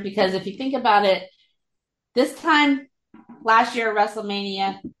last year, because if you think about it, this time last year at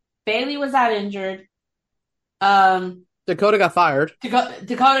WrestleMania, Bayley was out injured. Dakota got fired. Dakota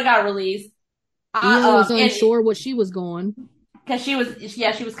got released. Io was unsure what she was going. Because she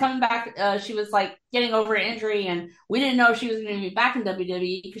was coming back. She was like getting over an injury, and we didn't know if she was going to be back in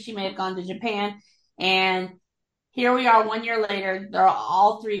WWE because she may have gone to Japan. And here we are 1 year later. They're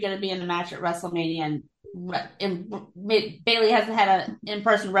all 3 going to be in the match at WrestleMania, and Bayley hasn't had an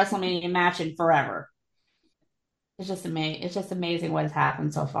in-person WrestleMania match in forever. It's just amazing. It's just amazing what has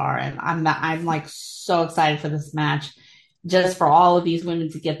happened so far, and I'm like so excited for this match, just for all of these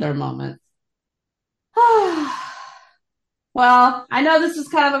women to get their moment. Well, I know this is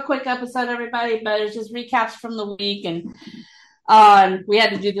kind of a quick episode, everybody, but it's just recaps from the week, and we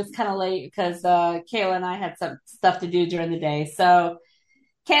had to do this kind of late because Kayla and I had some stuff to do during the day. So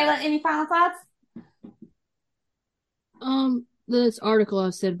Kayla, any final thoughts? This article I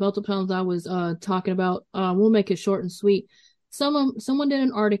said multiple times I was talking about. We'll make it short and sweet. Someone did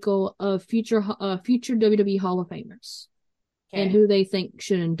an article of future WWE Hall of Famers and who they think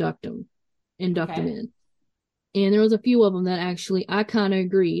should induct them in. And there was a few of them that actually I kind of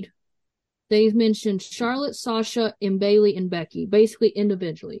agreed. They mentioned Charlotte, Sasha, and Bayley and Becky, basically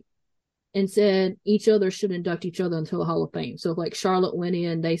individually, and said each other should induct each other into the Hall of Fame. So if like Charlotte went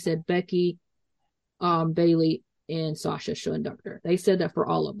in, they said Becky, Bayley, and Sasha should induct her. They said that for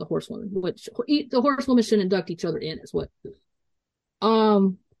all of the horsewomen, which the horsewomen should induct each other in as well.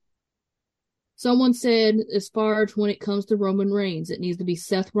 Someone said as far as when it comes to Roman Reigns, it needs to be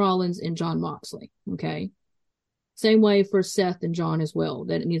Seth Rollins and Jon Moxley. Okay. Same way for Seth and John as well,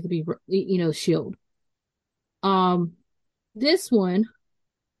 that it needs to be, Shield. This one,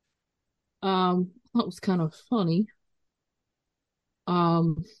 that was kind of funny.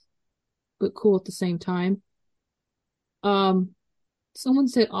 But cool at the same time. Someone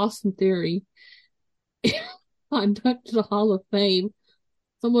said Austin Theory inducted to the Hall of Fame.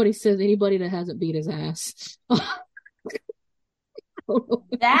 Somebody says anybody that hasn't beat his ass.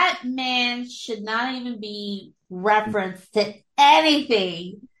 That man should not even be referenced to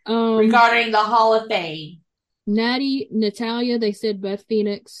anything regarding the Hall of Fame. Natalia, they said Beth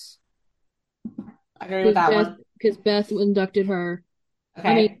Phoenix. I agree with that one. Because Beth inducted her.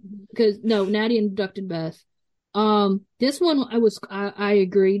 Okay. Natty inducted Beth. This one I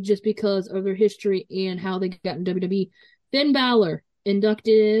agreed just because of their history and how they got in WWE. Finn Balor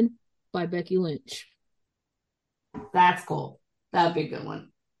inducted in by Becky Lynch. That's cool. That'd be a good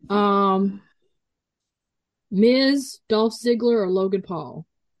one. Miz, Dolph Ziggler, or Logan Paul.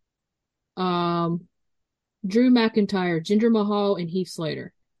 Drew McIntyre, Jinder Mahal, and Heath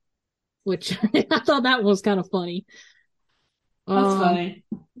Slater. Which I thought that was kind of funny. That's funny.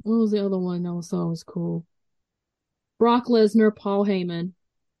 What was the other one that I thought was cool? Brock Lesnar, Paul Heyman.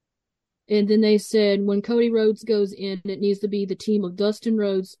 And then they said when Cody Rhodes goes in, it needs to be the team of Dustin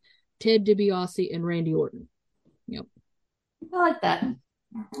Rhodes, Ted DiBiase, and Randy Orton. Yep. I like that.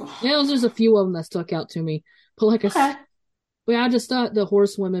 Yeah, there's just a few of them that stuck out to me. But like I said, I just thought the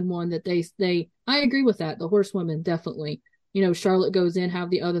horsewomen one that I agree with that. The horsewomen, definitely. Charlotte goes in, have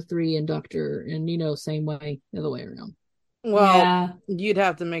the other three induct her, and, same way, the other way around. Well, You'd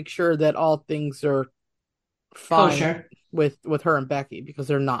have to make sure that all things are fine with her and Becky, because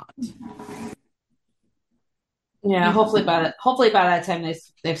they're not. Yeah, hopefully by that time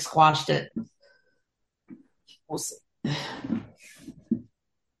they've squashed it. We'll see. I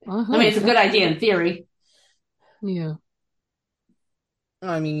mean, it's a good idea in theory. Yeah.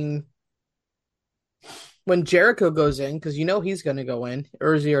 I mean, when Jericho goes in, because he's going to go in,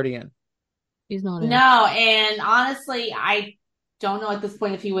 or is he already in? He's not in. No, and honestly, I don't know at this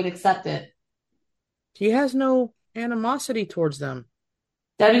point if he would accept it. He has no animosity towards them.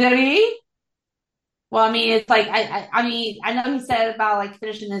 WWE? Well, I mean, it's like I mean, I know he said about like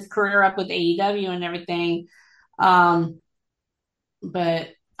finishing his career up with AEW and everything, but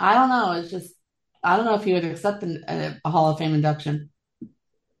I don't know. It's just I don't know if he would accept a Hall of Fame induction.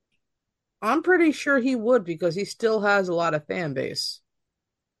 I'm pretty sure he would, because he still has a lot of fan base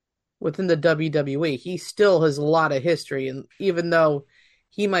within the WWE. He still has a lot of history, and even though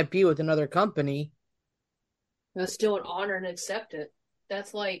he might be with another company, that's still an honor and accept it.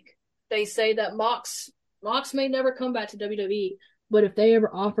 That's like they say that Mox may never come back to WWE, but if they ever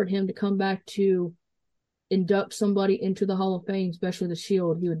offered him to come back to induct somebody into the Hall of Fame, especially the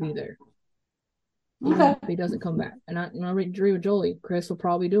Shield, he would be there. Okay. If he doesn't come back. And I agree with Jolie. Chris will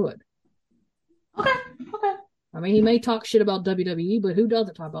probably do it. Okay. I mean, he may talk shit about WWE, but who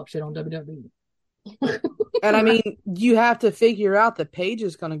doesn't talk about shit on WWE? And I mean, you have to figure out that Paige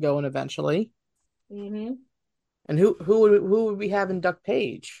is going to go in eventually. Mm-hmm. And who would we have induct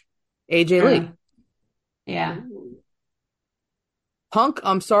Paige? AJ Lee. Yeah. Punk,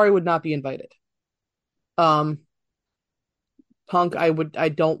 I'm sorry, would not be invited. Punk, I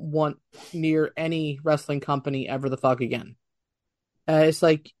don't want near any wrestling company ever the fuck again. It's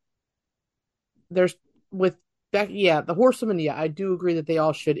like there's with Becky, the horsewomen, I do agree that they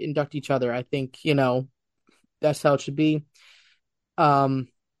all should induct each other. I think, that's how it should be.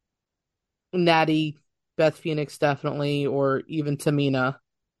 Natty, Beth Phoenix, definitely, or even Tamina,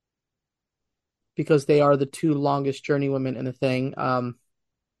 because they are the two longest journey women in the thing.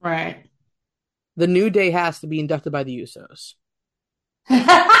 Right. The New Day has to be inducted by the Usos.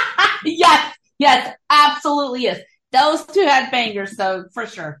 Yes, absolutely yes. Those two had bangers, so for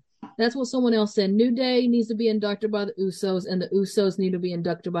sure. That's what someone else said. New Day needs to be inducted by the Usos, and the Usos need to be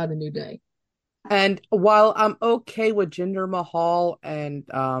inducted by the New Day. And while I'm okay with Jinder Mahal and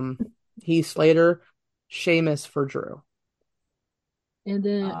Heath Slater, Sheamus for Drew. And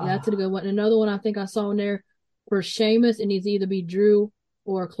then that's a good one. Another one I think I saw in there for Sheamus, it needs to either be Drew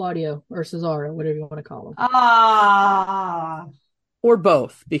or Claudio or Cesaro, whatever you want to call them. Or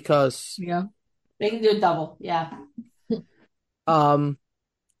both, because they can do a double. Yeah. And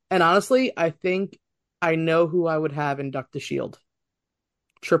honestly, I think I know who I would have induct the Shield.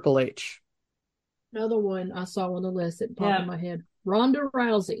 Triple H. Another one I saw on the list that popped in my head. Ronda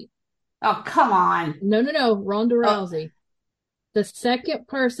Rousey. Oh, come on. No. Ronda Rousey. The second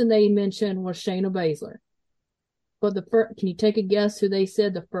person they mentioned was Shayna Baszler. But can you take a guess who they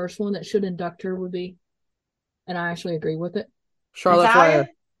said the first one that should induct her would be? And I actually agree with it. Charlotte Flair.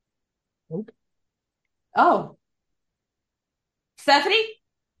 Nope. Oh. Stephanie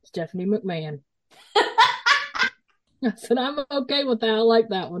McMahon. I said, I'm okay with that. I like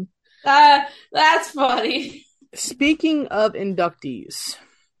that one. That's funny. Speaking of inductees.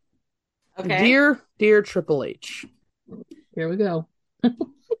 Okay. Dear Triple H. Here we go.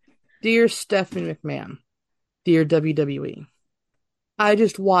 Dear Stephanie McMahon. Dear WWE. I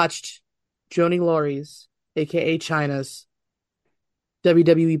just watched Joni Laurie's, aka Chyna's,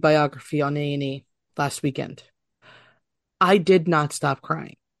 WWE biography on A&E last weekend. I did not stop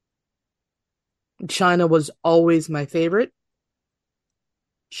crying. Chyna was always my favorite.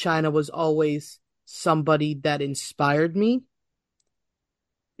 Chyna was always somebody that inspired me.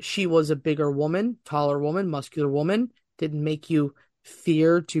 She was a bigger woman, taller woman, muscular woman. Didn't make you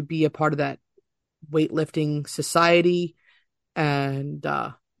fear to be a part of that weightlifting society. And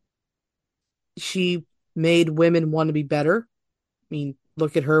she made women want to be better. I mean,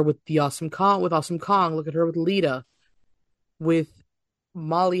 look at her with Awesome Kong. Look at her with Lita. With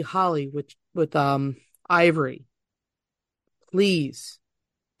Molly Holly, with Ivory. Please,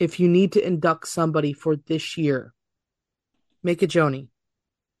 if you need to induct somebody for this year, make it Joni.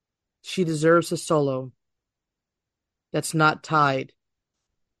 She deserves a solo that's not tied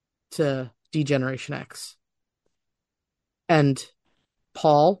to D-Generation X. And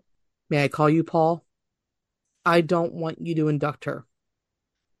Paul, may I call you Paul? I don't want you to induct her.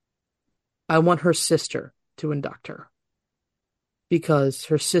 I want her sister to induct her. Because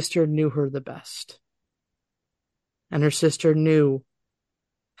her sister knew her the best. And her sister knew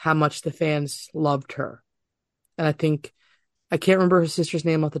how much the fans loved her. And I can't remember her sister's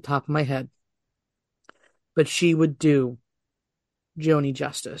name off the top of my head, but she would do Joni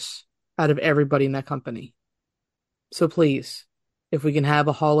justice out of everybody in that company. So please, if we can have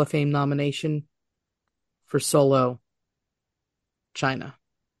a Hall of Fame nomination for Solo Chyna.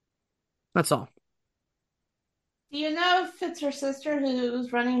 That's all. Do you know if it's her sister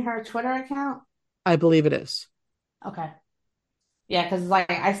who's running her Twitter account? I believe it is. Okay. Yeah, because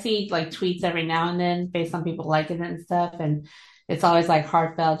I see tweets every now and then based on people liking it and stuff, and it's always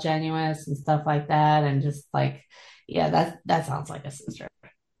heartfelt, genuine, and stuff like that, and just that sounds like a sister.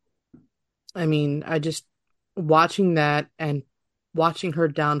 I mean, I just watching that and watching her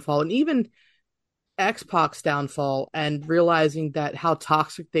downfall, and even X-Pac's downfall, and realizing that how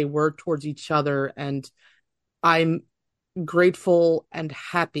toxic they were towards each other, and I'm grateful and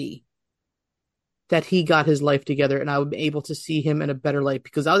happy that he got his life together and I was able to see him in a better light,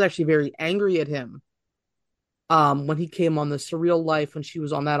 because I was actually very angry at him when he came on the Surreal Life, when she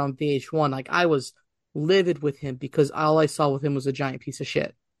was on that on VH1. I was livid with him because all I saw with him was a giant piece of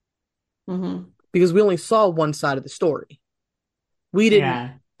shit. Mm-hmm. Because we only saw one side of the story. We didn't.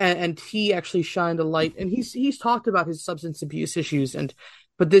 Yeah. And he actually shined a light, and he's talked about his substance abuse issues,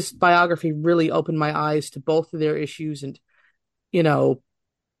 but this biography really opened my eyes to both of their issues, and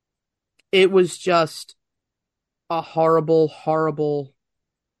it was just a horrible, horrible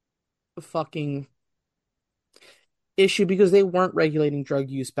fucking issue, because they weren't regulating drug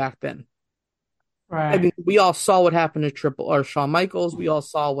use back then. Right. I mean, we all saw what happened to Shawn Michaels. We all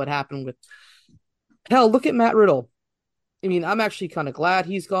saw what happened with, hell, look at Matt Riddle. I mean, I'm actually kind of glad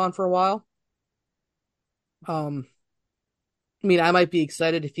he's gone for a while. I mean, I might be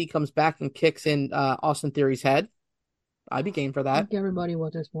excited if he comes back and kicks in Austin Theory's head. I'd be game for that. I think everybody will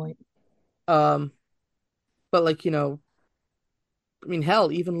at this point. But I mean,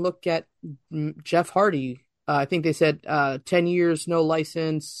 hell, even look at Jeff Hardy. I think they said 10 years, no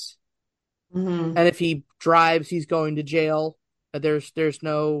license. Mm-hmm. And if he drives, he's going to jail. There's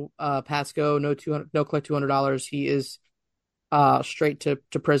no Pasco, no collect $200. He is straight to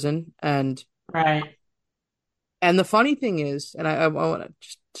prison. And right. And the funny thing is, and I want to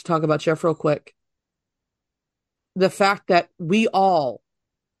just talk about Jeff real quick, the fact that we all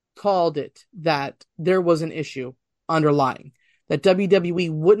called it, that there was an issue underlying, that WWE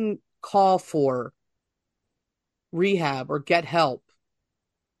wouldn't call for rehab or get help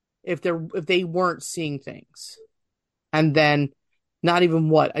if they weren't seeing things. And then not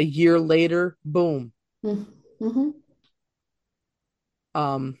even a year later, boom. Mm-hmm.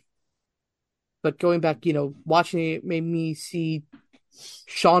 But going back, watching it made me see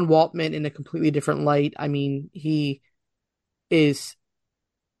Sean Waltman in a completely different light. I mean, he is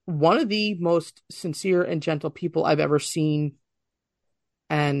one of the most sincere and gentle people I've ever seen.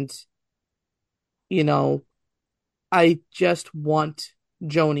 And, I just want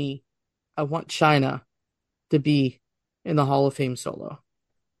Joni, I want Chyna to be in the Hall of Fame solo.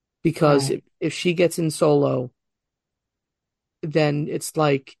 Because Right. if she gets in solo, then it's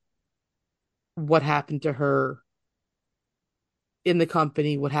like what happened to her in the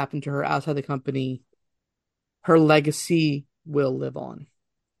company, what happened to her outside the company, her legacy will live on.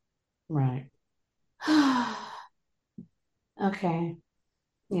 Right. Okay.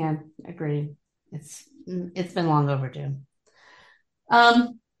 Yeah, agreed. It's been long overdue.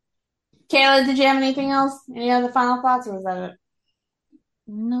 Kayla, did you have anything else? Any other final thoughts, or was that it?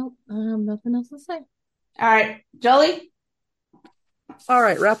 Nope, I have nothing else to say. All right, Jolie? All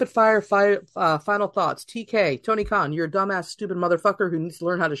right, rapid fire final thoughts. TK, Tony Khan, you're a dumbass, stupid motherfucker who needs to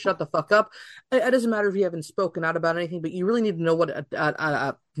learn how to shut the fuck up. It doesn't matter if you haven't spoken out about anything, but you really need to know what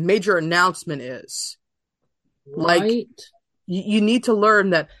a major announcement is. Like, Right. you need to learn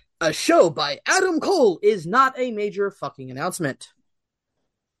that a show by Adam Cole is not a major fucking announcement.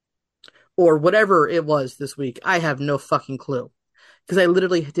 Or whatever it was this week. I have no fucking clue. Because I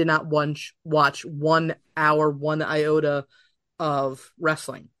literally did not watch 1 hour, 1 iota of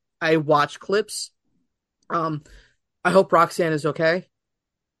wrestling. I watched clips. I hope Roxanne is okay.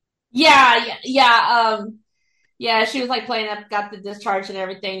 Yeah. Yeah, she was like playing up, got the discharge and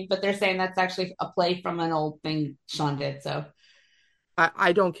everything, but they're saying that's actually a play from an old thing Sean did, so.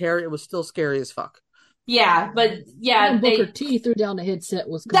 I don't care. It was still scary as fuck. Yeah, but yeah, Booker T threw down the headset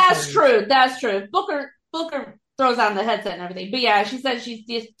was That's true. Booker throws on the headset and everything. But yeah, she said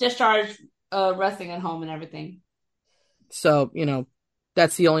she's discharged wrestling at home and everything. So,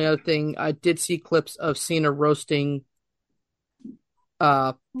 that's the only other thing. I did see clips of Cena roasting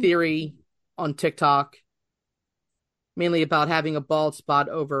Theory on TikTok, mainly about having a bald spot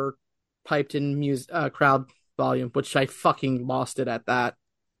over piped in crowd volume, which I fucking lost it at that.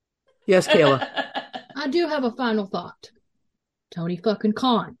 Yes, Kayla. I do have a final thought. Tony fucking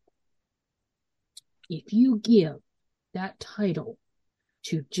Khan. If you give that title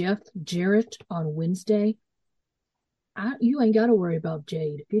to Jeff Jarrett on Wednesday, you ain't got to worry about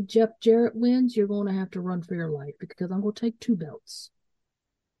Jade. If Jeff Jarrett wins, you're going to have to run for your life because I'm going to take 2 belts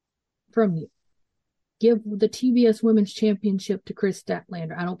from you. Give the TBS Women's Championship to Chris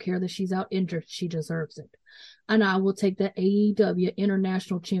Statlander. I don't care that she's out injured. She deserves it. And I will take the AEW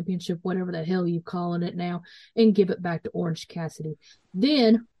International Championship, whatever the hell you calling it now, and give it back to Orange Cassidy.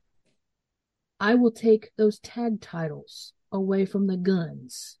 Then I will take those tag titles away from the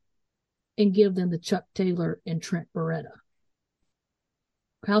Guns and give them to Chuck Taylor and Trent Beretta.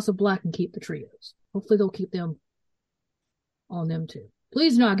 House of Black can keep the trios. Hopefully they'll keep them on them too.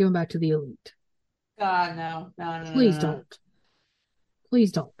 Please not give them back to the Elite. God, no. Please don't.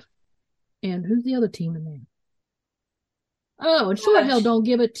 Please don't. And who's the other team in there? Oh, and sure hell don't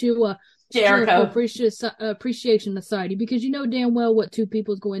give it to Jericho Appreciation Society, because you know damn well what 2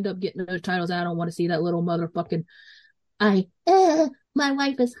 people is going to end up getting those titles. I don't want to see that little motherfucking my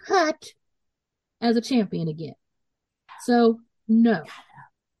wife is hot as a champion again. So no.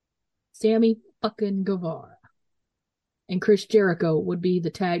 Sammy fucking Guevara and Chris Jericho would be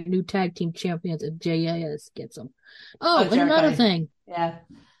the new tag team champions if JAS gets them. Oh, and another thing. Yeah.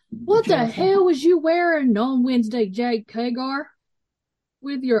 What the hell was you wearing on Wednesday, Jade Kagar?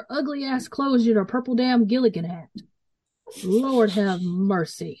 With your ugly ass clothes and your purple damn Gilligan hat. Lord have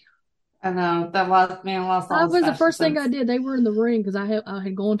mercy. I know that lost all that was the first sense. thing I did. They were in the ring because I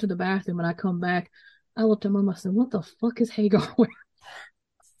had gone to the bathroom and I come back. I looked at Mom. I said, "What the fuck is Hagar wearing?"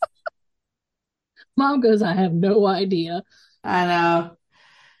 Mom goes, "I have no idea." I know.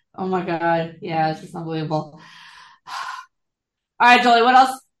 Oh my god. Yeah, it's just unbelievable. All right, Jolie, what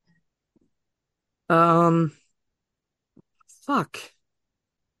else? Fuck.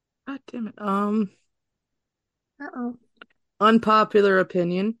 God damn it. Uh-oh. Unpopular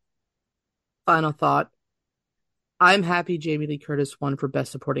opinion. Final thought. I'm happy Jamie Lee Curtis won for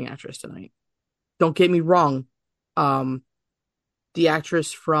Best Supporting Actress tonight. Don't get me wrong. The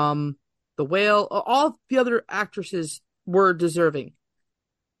actress from The Whale, all the other actresses were deserving.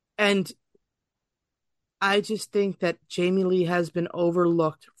 And I just think that Jamie Lee has been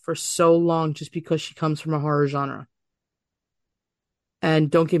overlooked for so long just because she comes from a horror genre.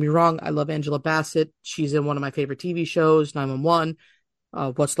 And don't get me wrong, I love Angela Bassett. She's in one of my favorite TV shows, 911.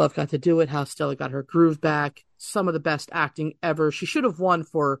 What's Love Got to Do It? How Stella Got Her Groove Back. Some of the best acting ever. She should have won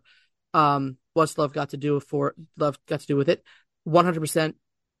for What's Love Got to Do with It. 100%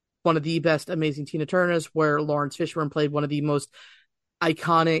 one of the best amazing Tina Turners, where Lawrence Fishburne played one of the most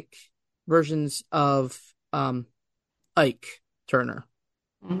iconic versions of Ike Turner.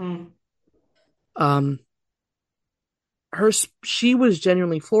 Mm-hmm. She was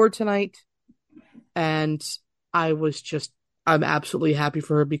genuinely floored tonight, and I'm absolutely happy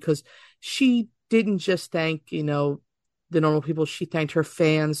for her, because she didn't just thank, the normal people. She thanked her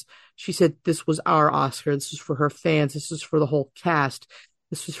fans. She said this was our Oscar. This was for her fans. This was for the whole cast.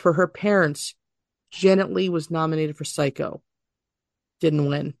 This was for her parents. Janet Leigh was nominated for Psycho. Didn't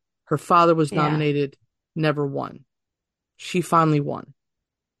win. Her father was nominated, never won. She finally won.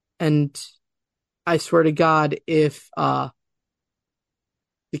 And I swear to God, if the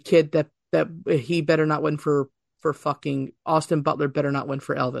kid that he better not win for fucking Austin Butler, better not win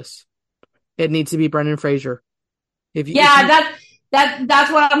for Elvis. It needs to be Brendan Fraser. That's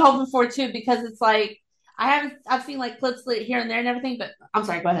what I'm hoping for too, because it's like I've seen like clips here and there and everything, but I'm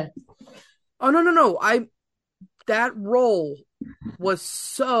sorry, go ahead. Oh no. That role was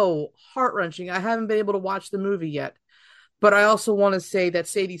so heart-wrenching. I haven't been able to watch the movie yet. But I also want to say that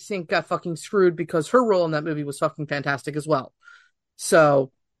Sadie Sink got fucking screwed, because her role in that movie was fucking fantastic as well.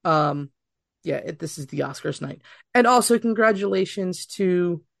 So, this is the Oscars night. And also congratulations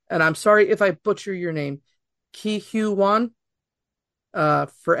to, and I'm sorry if I butcher your name, Ki Hugh Wan,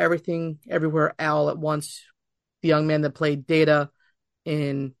 for Everything, Everywhere, All at Once, the young man that played Data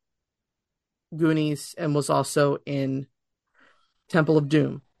in Goonies and was also in Temple of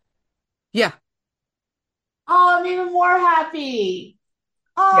Doom. Yeah. Oh, I'm even more happy.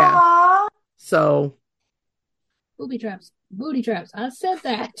 Aww. Yeah. So. Booby traps. Booty traps. I said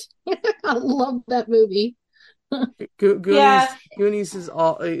that. I love that movie. Goonies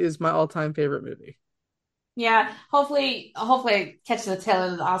is my all-time favorite movie. Yeah, hopefully I catch the tail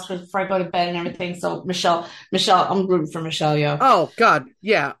end of the Oscars before I go to bed and everything. So Michelle, I'm rooting for Michelle, yo. Oh God,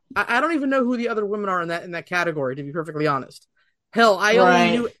 yeah. I don't even know who the other women are in that category, to be perfectly honest. Hell,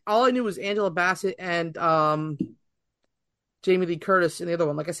 all I knew was Angela Bassett and Jamie Lee Curtis and the other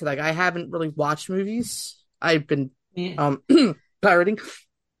one. Like I said, I haven't really watched movies. I've been pirating.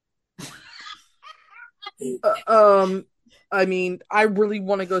 I mean, I really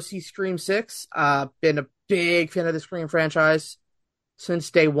want to go see Scream 6. Been a big fan of the Scream franchise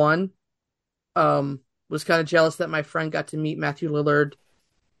since day one. Was kind of jealous that my friend got to meet Matthew Lillard,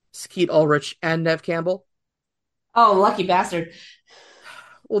 Skeet Ulrich, and Nev Campbell. Oh, lucky bastard.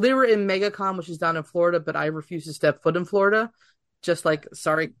 Well, they were in MegaCon, which is down in Florida, but I refuse to step foot in Florida. Just like,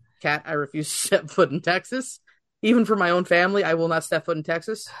 sorry, Kat, I refuse to step foot in Texas. Even for my own family, I will not step foot in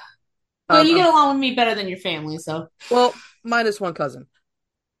Texas. Well, you get along with me better than your family, so. Well, minus one cousin.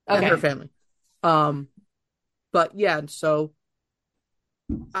 And her family. But yeah, so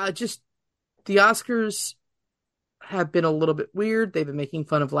the Oscars have been a little bit weird. They've been making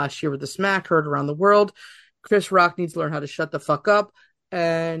fun of last year with the smack heard around the world. Chris Rock needs to learn how to shut the fuck up.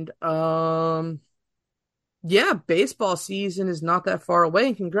 And baseball season is not that far away.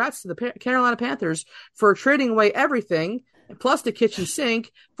 And congrats to the Carolina Panthers for trading away everything, plus the kitchen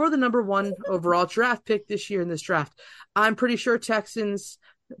sink, for the number 1 overall draft pick this year in this draft. I'm pretty sure Texas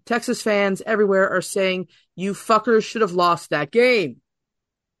fans everywhere are saying, you fuckers should have lost that game.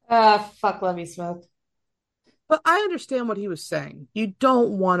 Fuck Lovie Smith. But I understand what he was saying. You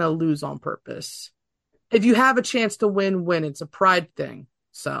don't want to lose on purpose. If you have a chance to win. It's a pride thing.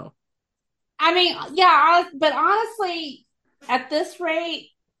 So. I mean, yeah, but honestly, at this rate,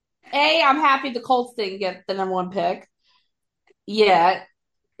 I'm happy the Colts didn't get the number 1 pick yet,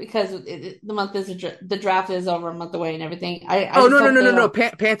 because the draft is over a month away and everything. No.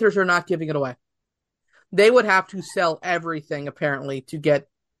 Panthers are not giving it away. They would have to sell everything apparently to get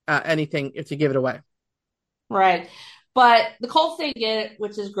anything if to give it away. Right, but the Colts didn't get it,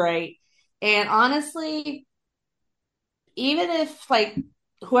 which is great. And honestly, even if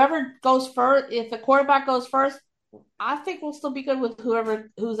whoever goes first, if the quarterback goes first, I think we'll still be good with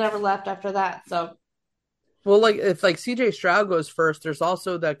who's ever left after that. So, well, if CJ Stroud goes first, there's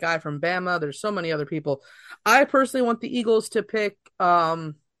also that guy from Bama. There's so many other people. I personally want the Eagles to pick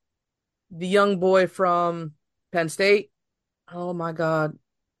the young boy from Penn State. Oh my God,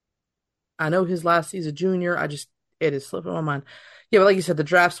 I know his last season junior. It is slipping my mind. Yeah, but like you said, the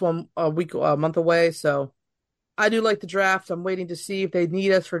draft's a month away, so. I do like the draft. I'm waiting to see if they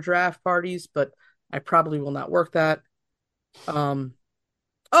need us for draft parties, but I probably will not work that.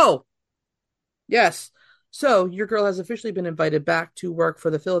 Oh, yes. So your girl has officially been invited back to work for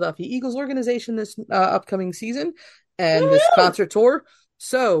the Philadelphia Eagles organization this upcoming season and this concert tour.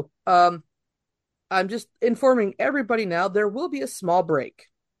 So I'm just informing everybody now there will be a small break.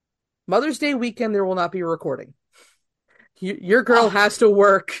 Mother's Day weekend, there will not be a recording. Your girl has to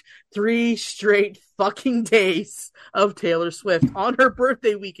work 3 straight fucking days of Taylor Swift on her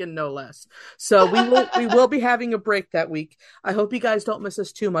birthday weekend, no less. So we will be having a break that week. I hope you guys don't miss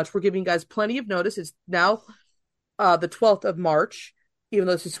us too much. We're giving you guys plenty of notice. It's now the 12th of March, even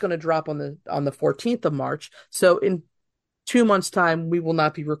though this is going to drop on the 14th of March. So in 2 months' time, we will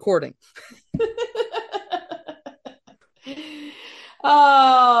not be recording.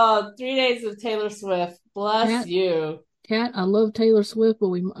 Oh, 3 days of Taylor Swift. Bless you. Kat, I love Taylor Swift,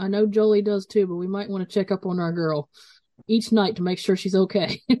 but I know Jolie does too, but we might want to check up on our girl each night to make sure she's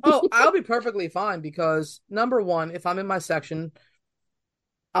okay. Oh, I'll be perfectly fine because, number one, if I'm in my section,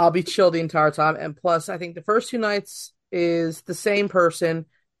 I'll be chill the entire time. And plus, I think the first 2 nights is the same person,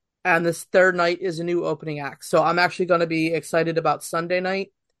 and this third night is a new opening act. So I'm actually going to be excited about Sunday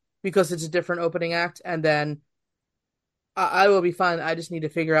night because it's a different opening act, and then I will be fine. I just need to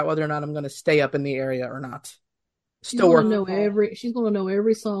figure out whether or not I'm going to stay up in the area or not. Still working. She's going to know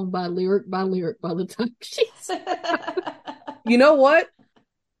every song by lyric by the time she's. You know what?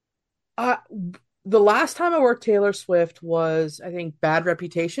 The last time I worked Taylor Swift was, I think, Bad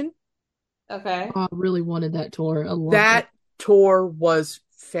Reputation. Okay. I really wanted that tour a lot. That tour was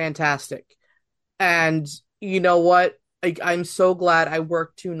fantastic. And you know what? I'm so glad I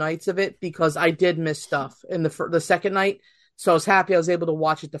worked 2 nights of it because I did miss stuff in the second night. So I was happy I was able to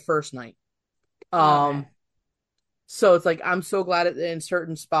watch it the first night. Okay. So it's like, I'm so glad in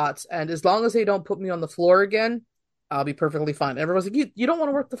certain spots. And as long as they don't put me on the floor again, I'll be perfectly fine. Everyone's like, you don't want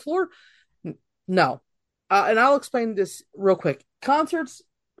to work the floor? No. And I'll explain this real quick. Concerts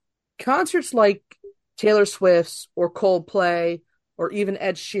like Taylor Swift's or Coldplay or even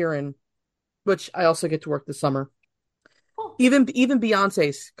Ed Sheeran, which I also get to work this summer. Oh. Even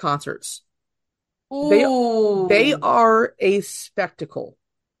Beyonce's concerts. Ooh. They are a spectacle.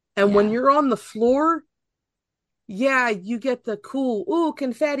 And when you're on the floor, yeah, you get the cool,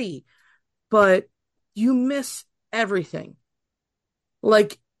 confetti, but you miss everything.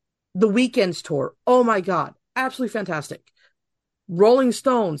 Like the Weeknd's tour. Oh my God. Absolutely fantastic. Rolling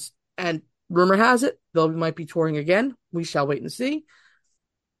Stones. And rumor has it, they might be touring again. We shall wait and see.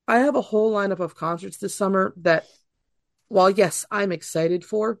 I have a whole lineup of concerts this summer that, while yes, I'm excited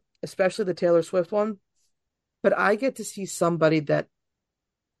for, especially the Taylor Swift one, but I get to see somebody that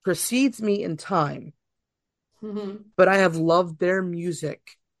precedes me in time. Mm-hmm. But I have loved their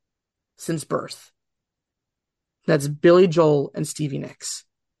music since birth. That's Billy Joel and Stevie Nicks.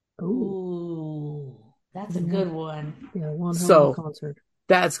 Ooh, that's a good one. Yeah, one hell of a concert.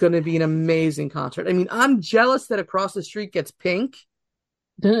 That's going to be an amazing concert. I mean, I'm jealous that Across the Street gets Pink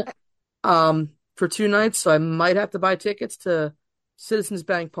for 2 nights, so I might have to buy tickets to Citizens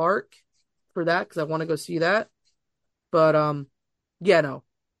Bank Park for that because I want to go see that. But yeah, no.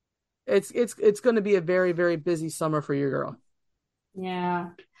 It's going to be a very, very busy summer for your girl.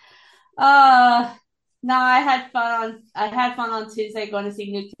 Yeah. No, I had fun on Tuesday going to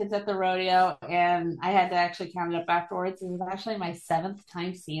see New Kids at the Rodeo, and I had to actually count it up afterwards. It was actually my 7th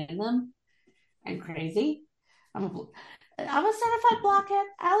time seeing them. I'm crazy. I'm a certified blockhead.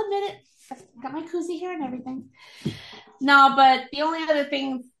 I'll admit it. I've got my koozie here and everything. No, but the only other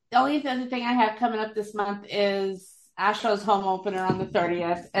thing I have coming up this month is Astro's home opener on the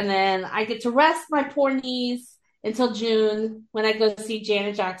 30th, and then I get to rest my poor knees until June when I go see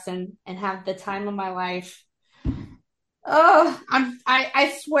Janet Jackson and have the time of my life. Oh,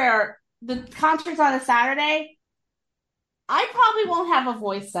 I swear, the concert's on a Saturday. I probably won't have a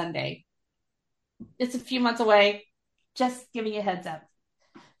voice Sunday. It's a few months away. Just giving you a heads up.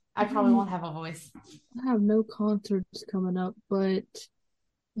 I probably won't have a voice. I have no concerts coming up, but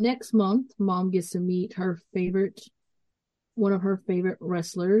next month, Mom gets to meet one of her favorite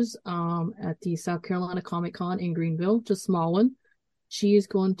wrestlers at the South Carolina Comic Con in Greenville, just a small one. She is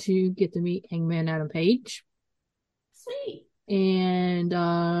going to get to meet Hangman Adam Page. Sweet.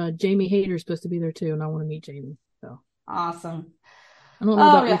 And Jamie Hayter is supposed to be there too, and I want to meet Jamie. So awesome. I don't know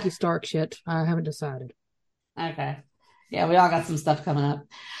about Ricky Starks yet. I haven't decided. Okay. Yeah, we all got some stuff coming up.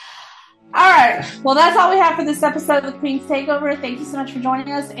 All right. Well, that's all we have for this episode of the Queen's Takeover. Thank you so much for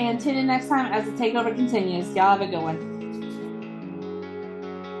joining us, and tune in next time as the takeover continues. Y'all have a good one.